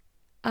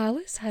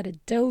Alice had a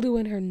dildo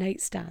in her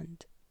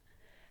nightstand.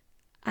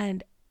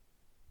 And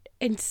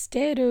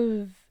instead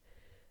of,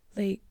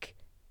 like,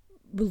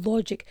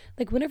 logic,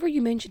 like, whenever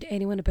you mention to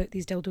anyone about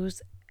these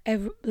dildos,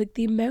 like,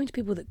 the amount of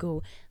people that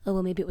go, oh,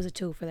 well, maybe it was a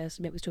tool for this,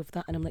 maybe it was a tool for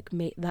that, and I'm like,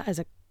 mate, that is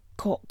a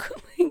cock.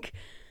 Like,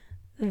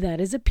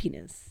 that is a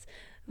penis.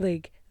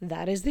 Like,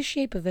 that is the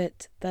shape of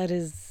it. That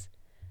is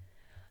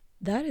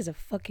a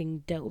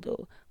fucking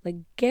dildo. Like,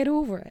 get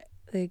over it.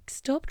 Like,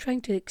 stop trying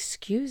to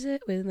excuse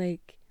it with,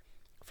 like,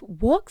 if it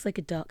walks like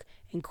a duck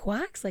and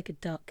quacks like a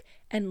duck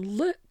and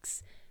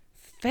looks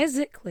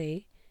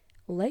physically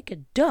like a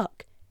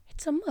duck,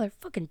 it's a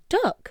motherfucking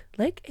duck.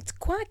 Like, it's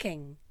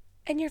quacking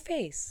in your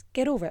face.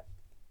 Get over it.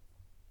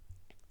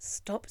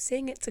 Stop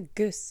saying it's a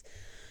goose.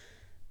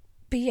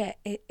 But yeah,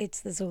 it's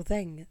this whole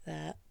thing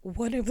that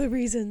one of the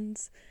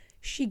reasons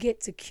she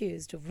gets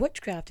accused of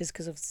witchcraft is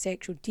because of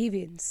sexual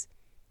deviance,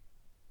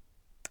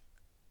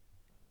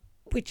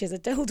 which is a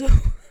dildo.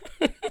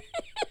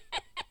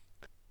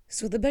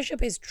 So the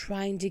bishop is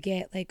trying to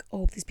get like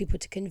all of these people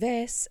to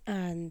confess,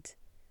 and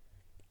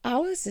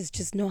Alice is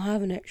just not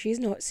having it. She's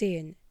not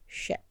saying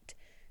shit.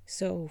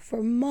 So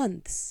for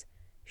months,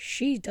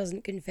 she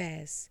doesn't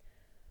confess.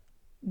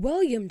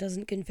 William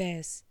doesn't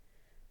confess.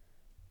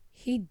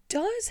 He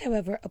does,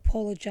 however,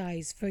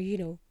 apologise for,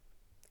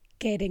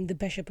 getting the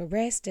bishop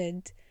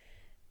arrested.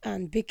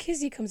 And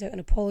because he comes out and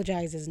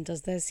apologises and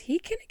does this, he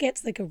kind of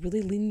gets like a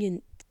really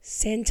lenient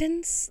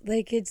sentence.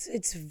 Like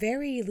it's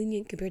very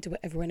lenient compared to what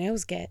everyone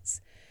else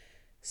gets.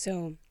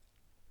 So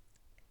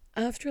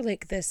after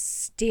like this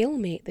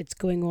stalemate that's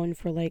going on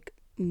for like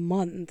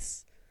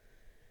months,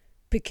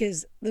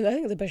 because I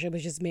think the bishop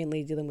was just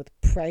mainly dealing with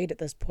pride at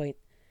this point,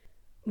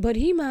 but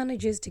he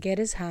manages to get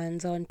his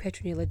hands on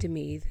Petronilla de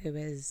Meath, who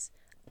is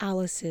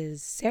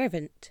Alice's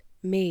servant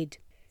maid.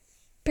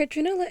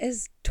 Petronilla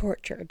is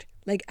tortured,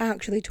 like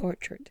actually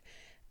tortured,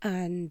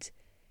 and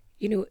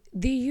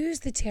they use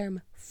the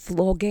term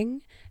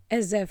flogging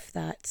as if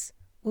that's,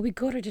 well, we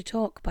got her to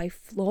talk by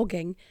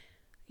flogging.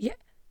 Yeah,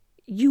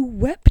 you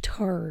whipped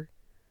her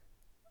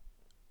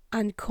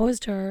and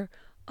caused her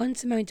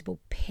unsurmountable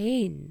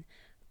pain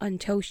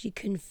until she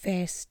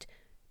confessed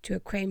to a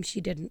crime she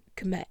didn't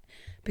commit.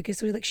 Because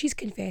so like she's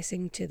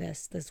confessing to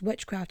this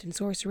witchcraft and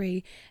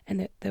sorcery, and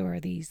that there were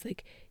these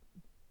like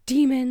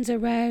demons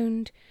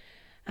around,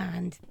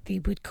 and they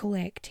would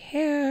collect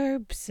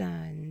herbs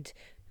and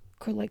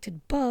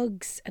collected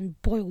bugs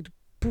and boiled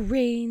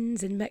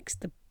brains and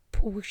mixed the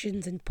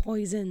potions and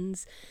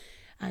poisons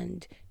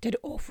and did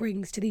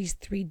offerings to these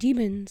 3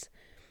 demons.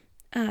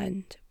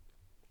 And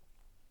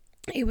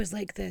it was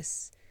like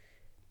this.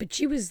 But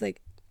she was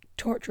like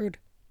tortured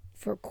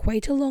for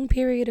quite a long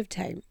period of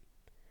time.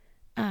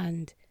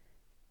 And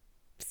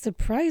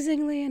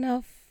surprisingly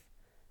enough,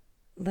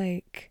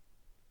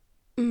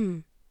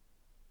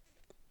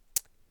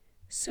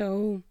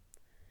 so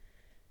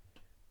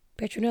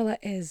Petronilla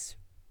is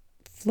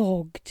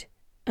flogged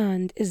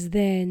and is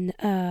then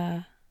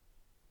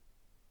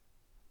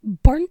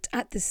burnt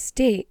at the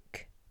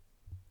stake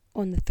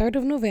on the 3rd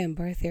of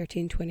November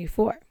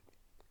 1324.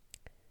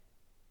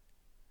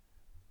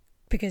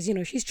 Because,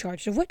 she's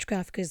charged of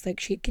witchcraft because,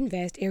 she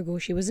confessed, ergo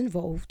she was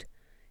involved.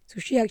 So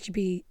she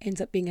actually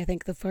ends up being, I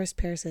think, the first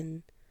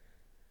person,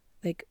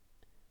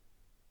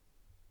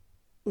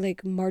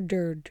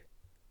 murdered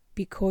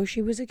because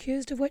she was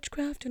accused of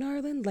witchcraft in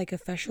Ireland,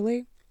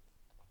 officially,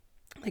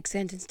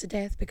 sentenced to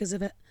death because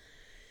of it.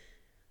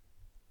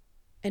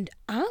 And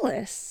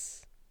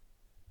Alice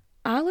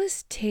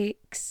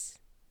takes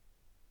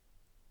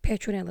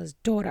Petronilla's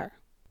daughter.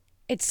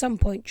 At some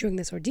point during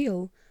this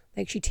ordeal,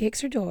 she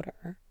takes her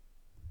daughter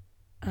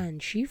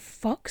and she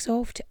fucks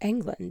off to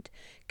England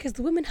because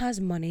the woman has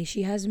money,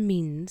 she has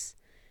means,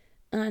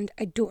 and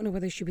I don't know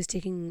whether she was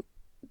taking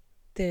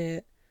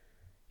this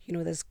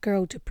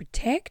girl to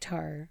protect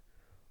her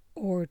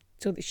or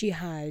so that she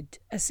had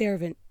a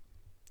servant.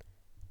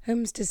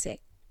 Whom's to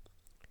say?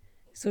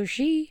 So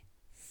she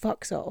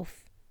fucks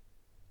off,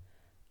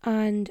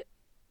 and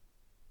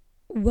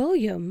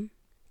William,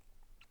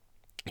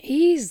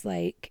 he's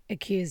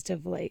accused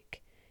of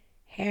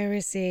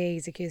heresy,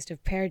 he's accused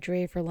of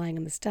perjury for lying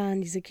on the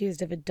stand, he's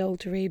accused of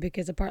adultery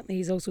because apparently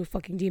he's also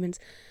fucking demons,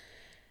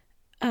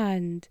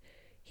 and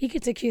he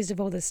gets accused of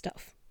all this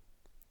stuff.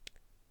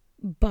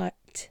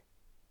 But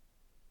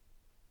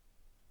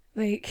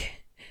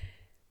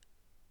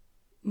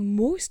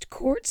most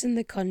courts in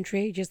the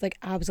country just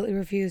absolutely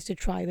refuse to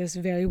try this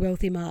very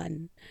wealthy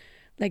man,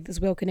 this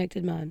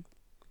well-connected man.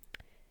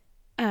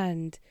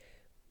 And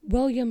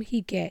William,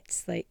 he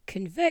gets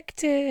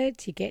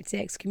convicted, he gets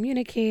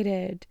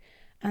excommunicated,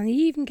 and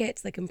he even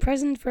gets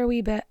imprisoned for a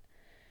wee bit.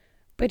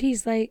 But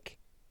he's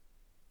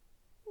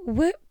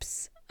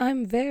whoops,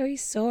 I'm very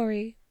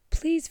sorry,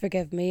 please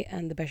forgive me.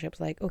 And the bishop's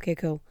okay,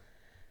 cool.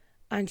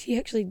 And he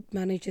actually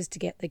manages to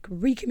get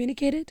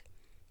recommunicated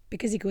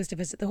because he goes to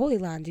visit the Holy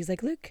Land. He's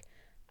look,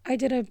 I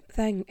did a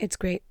thing, it's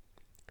great.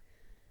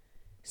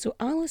 So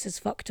Alice is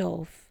fucked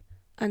off,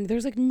 and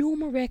there's no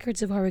more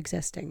records of her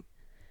existing,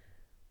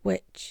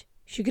 which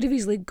she could have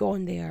easily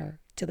gone there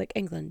to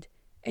England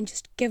and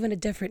just given a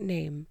different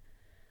name.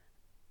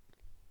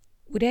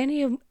 Would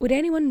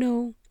anyone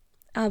know?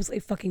 Absolutely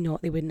fucking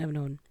not. They wouldn't have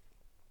known.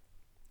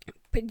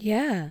 But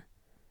yeah,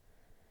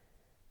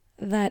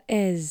 that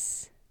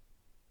is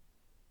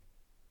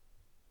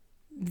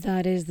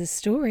the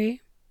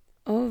story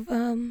of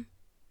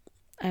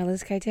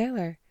Alice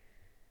Kyteler,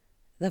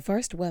 the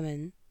first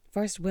woman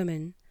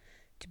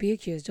to be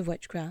accused of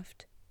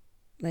witchcraft,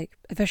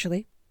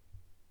 officially,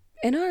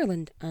 in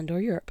Ireland and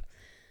or Europe.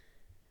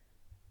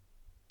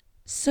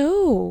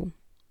 So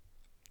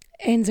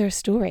ends our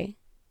story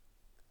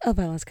of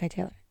Alice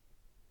Kyteler.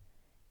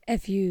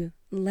 If you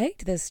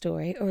liked this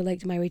story or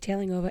liked my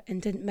retelling of it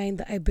and didn't mind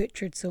that I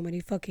butchered so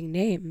many fucking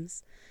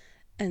names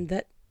and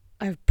that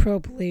I've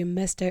probably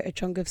missed out a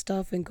chunk of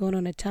stuff and gone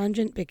on a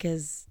tangent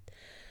because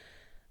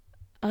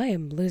I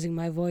am losing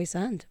my voice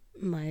and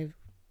my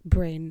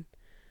brain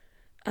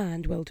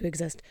and will to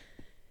exist.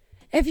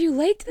 If you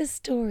liked this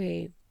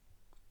story,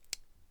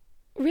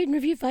 rate and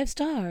review 5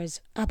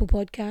 stars. Apple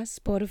Podcasts,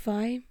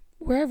 Spotify,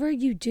 wherever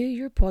you do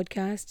your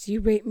podcasts,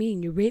 you rate me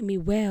and you rate me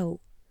well.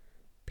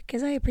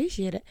 because I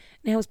appreciate it.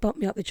 And it helps bump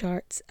me up the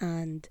charts,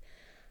 and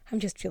I'm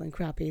just feeling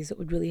crappy, so it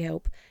would really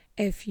help.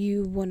 If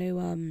you want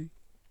to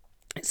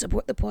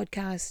support the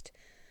podcast,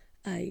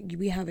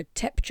 we have a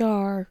tip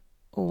jar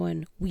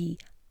on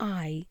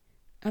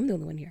I'm the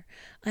only one here.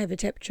 I have a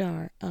tip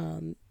jar.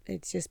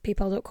 It's just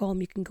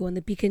paypal.com. You can go on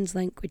the beacons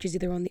link, which is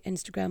either on the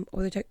Instagram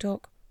or the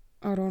TikTok.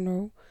 I don't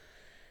know.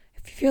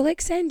 If you feel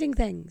like sending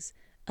things,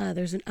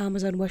 there's an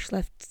Amazon wish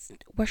list.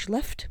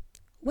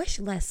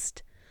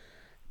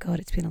 God,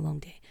 it's been a long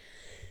day.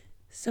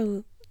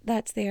 So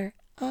that's there.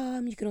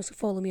 You can also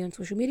follow me on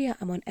social media.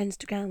 I'm on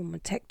Instagram, I'm on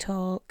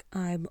TikTok,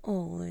 I'm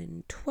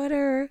on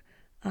Twitter.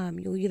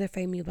 You'll either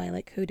find me by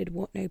like Who Did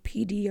What Now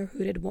PD or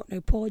Who Did What Now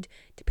Pod,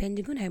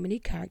 depending on how many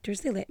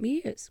characters they let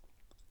me use.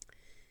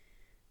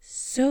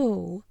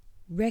 So,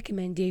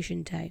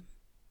 recommendation time.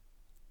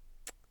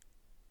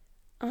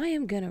 I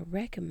am going to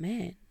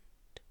recommend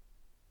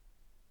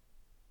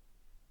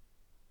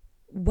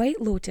White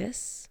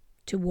Lotus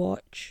to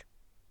watch.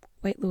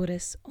 White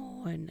Lotus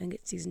on, I think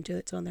it's season 2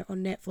 that's on there,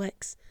 on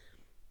Netflix.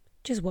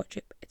 Just watch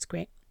it. It's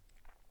great.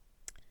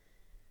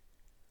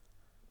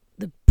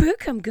 The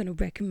book I'm going to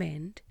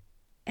recommend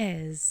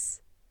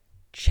is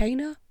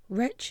China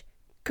Rich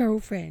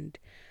Girlfriend.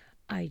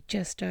 I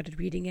just started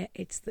reading it.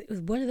 It was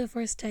one of the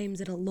first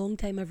times in a long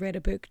time I've read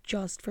a book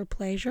just for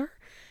pleasure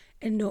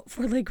and not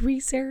for like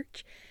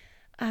research.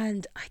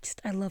 And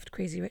I loved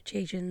Crazy Rich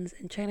Asians,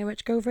 and China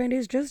Rich Girlfriend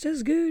is just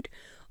as good.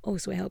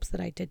 Also, it helps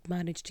that I did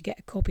manage to get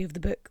a copy of the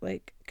book,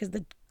 like, because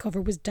the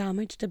cover was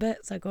damaged a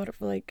bit, so I got it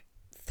for like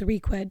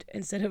 £3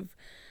 instead of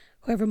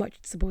however much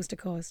it's supposed to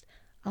cost.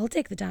 I'll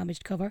take the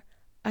damaged cover.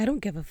 I don't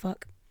give a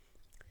fuck.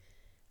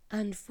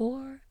 And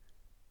for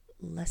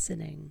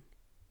listening,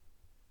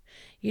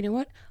 you know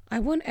what? I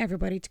want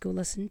everybody to go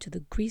listen to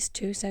the Grease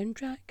 2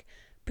 soundtrack,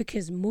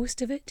 because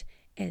most of it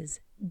is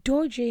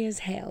dodgy as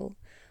hell.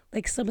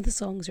 Like, some of the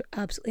songs are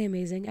absolutely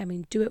amazing. I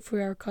mean, Do It For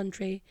Our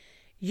Country.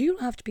 You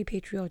don't have to be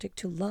patriotic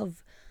to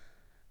love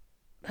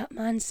that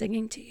man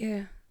singing to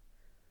you.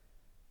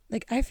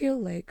 Like, I feel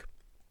like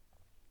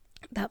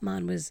that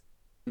man was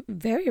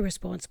very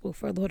responsible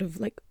for a lot of,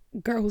 like,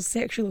 girls'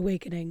 sexual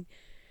awakening.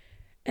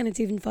 And it's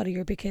even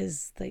funnier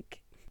because,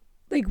 like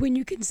when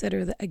you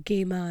consider that a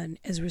gay man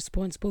is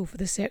responsible for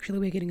the sexual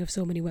awakening of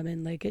so many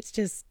women, like, it's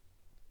just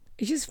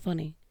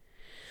funny.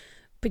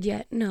 But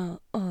yet, no,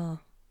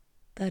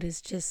 that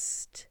is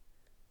just...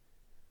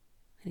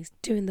 And he's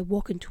doing the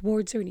walking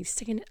towards her and he's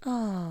singing it.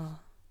 I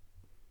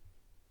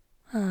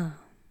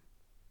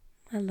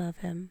love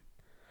him.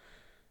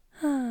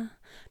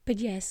 But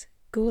yes,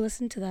 go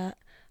listen to that.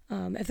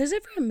 If there's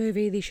ever a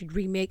movie they should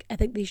remake, I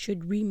think they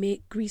should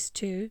remake Grease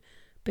 2,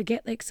 but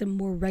get like some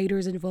more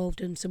writers involved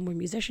and some more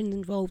musicians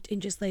involved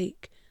and just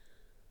like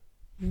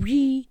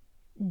redo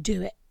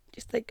it.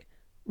 Just like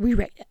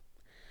rewrite it.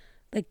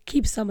 Like,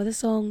 keep some of the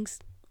songs.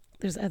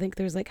 I think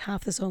there's like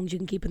half the songs you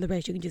can keep and the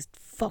rest you can just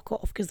fuck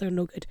off because they're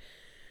no good.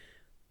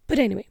 But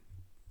anyway,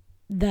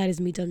 that is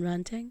me done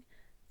ranting.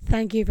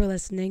 Thank you for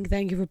listening.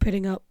 Thank you for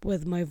putting up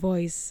with my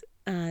voice.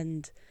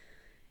 And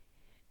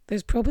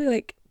there's probably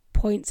like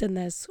points in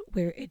this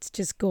where it's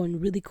just gone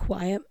really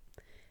quiet.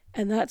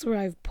 And that's where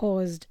I've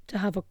paused to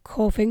have a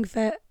coughing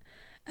fit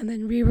and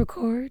then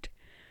re-record.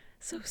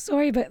 So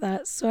sorry about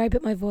that. Sorry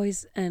about my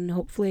voice. And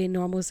hopefully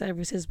normal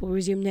services will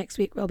resume next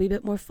week where I'll be a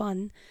bit more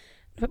fun,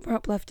 a bit more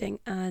uplifting.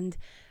 And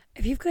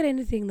if you've got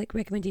anything like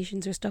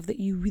recommendations or stuff that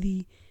you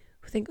really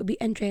think would be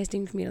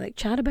interesting for me to like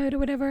chat about or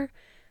whatever,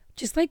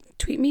 just like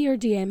tweet me or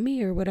DM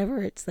me or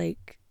whatever. It's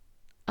like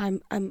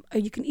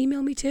you can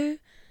email me too.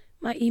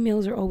 My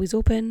emails are always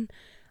open.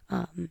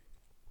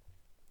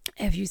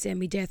 If you send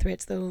me death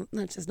threats though,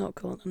 that's just not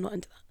cool. I'm not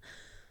into that.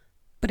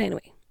 But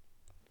anyway,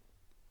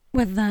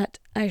 with that,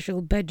 I shall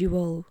bid you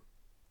all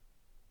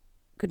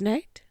good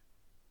night,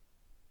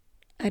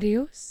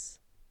 adios,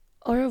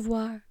 au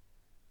revoir,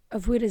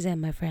 auf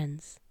Wiedersehen, my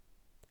friends.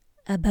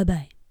 Bye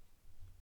bye.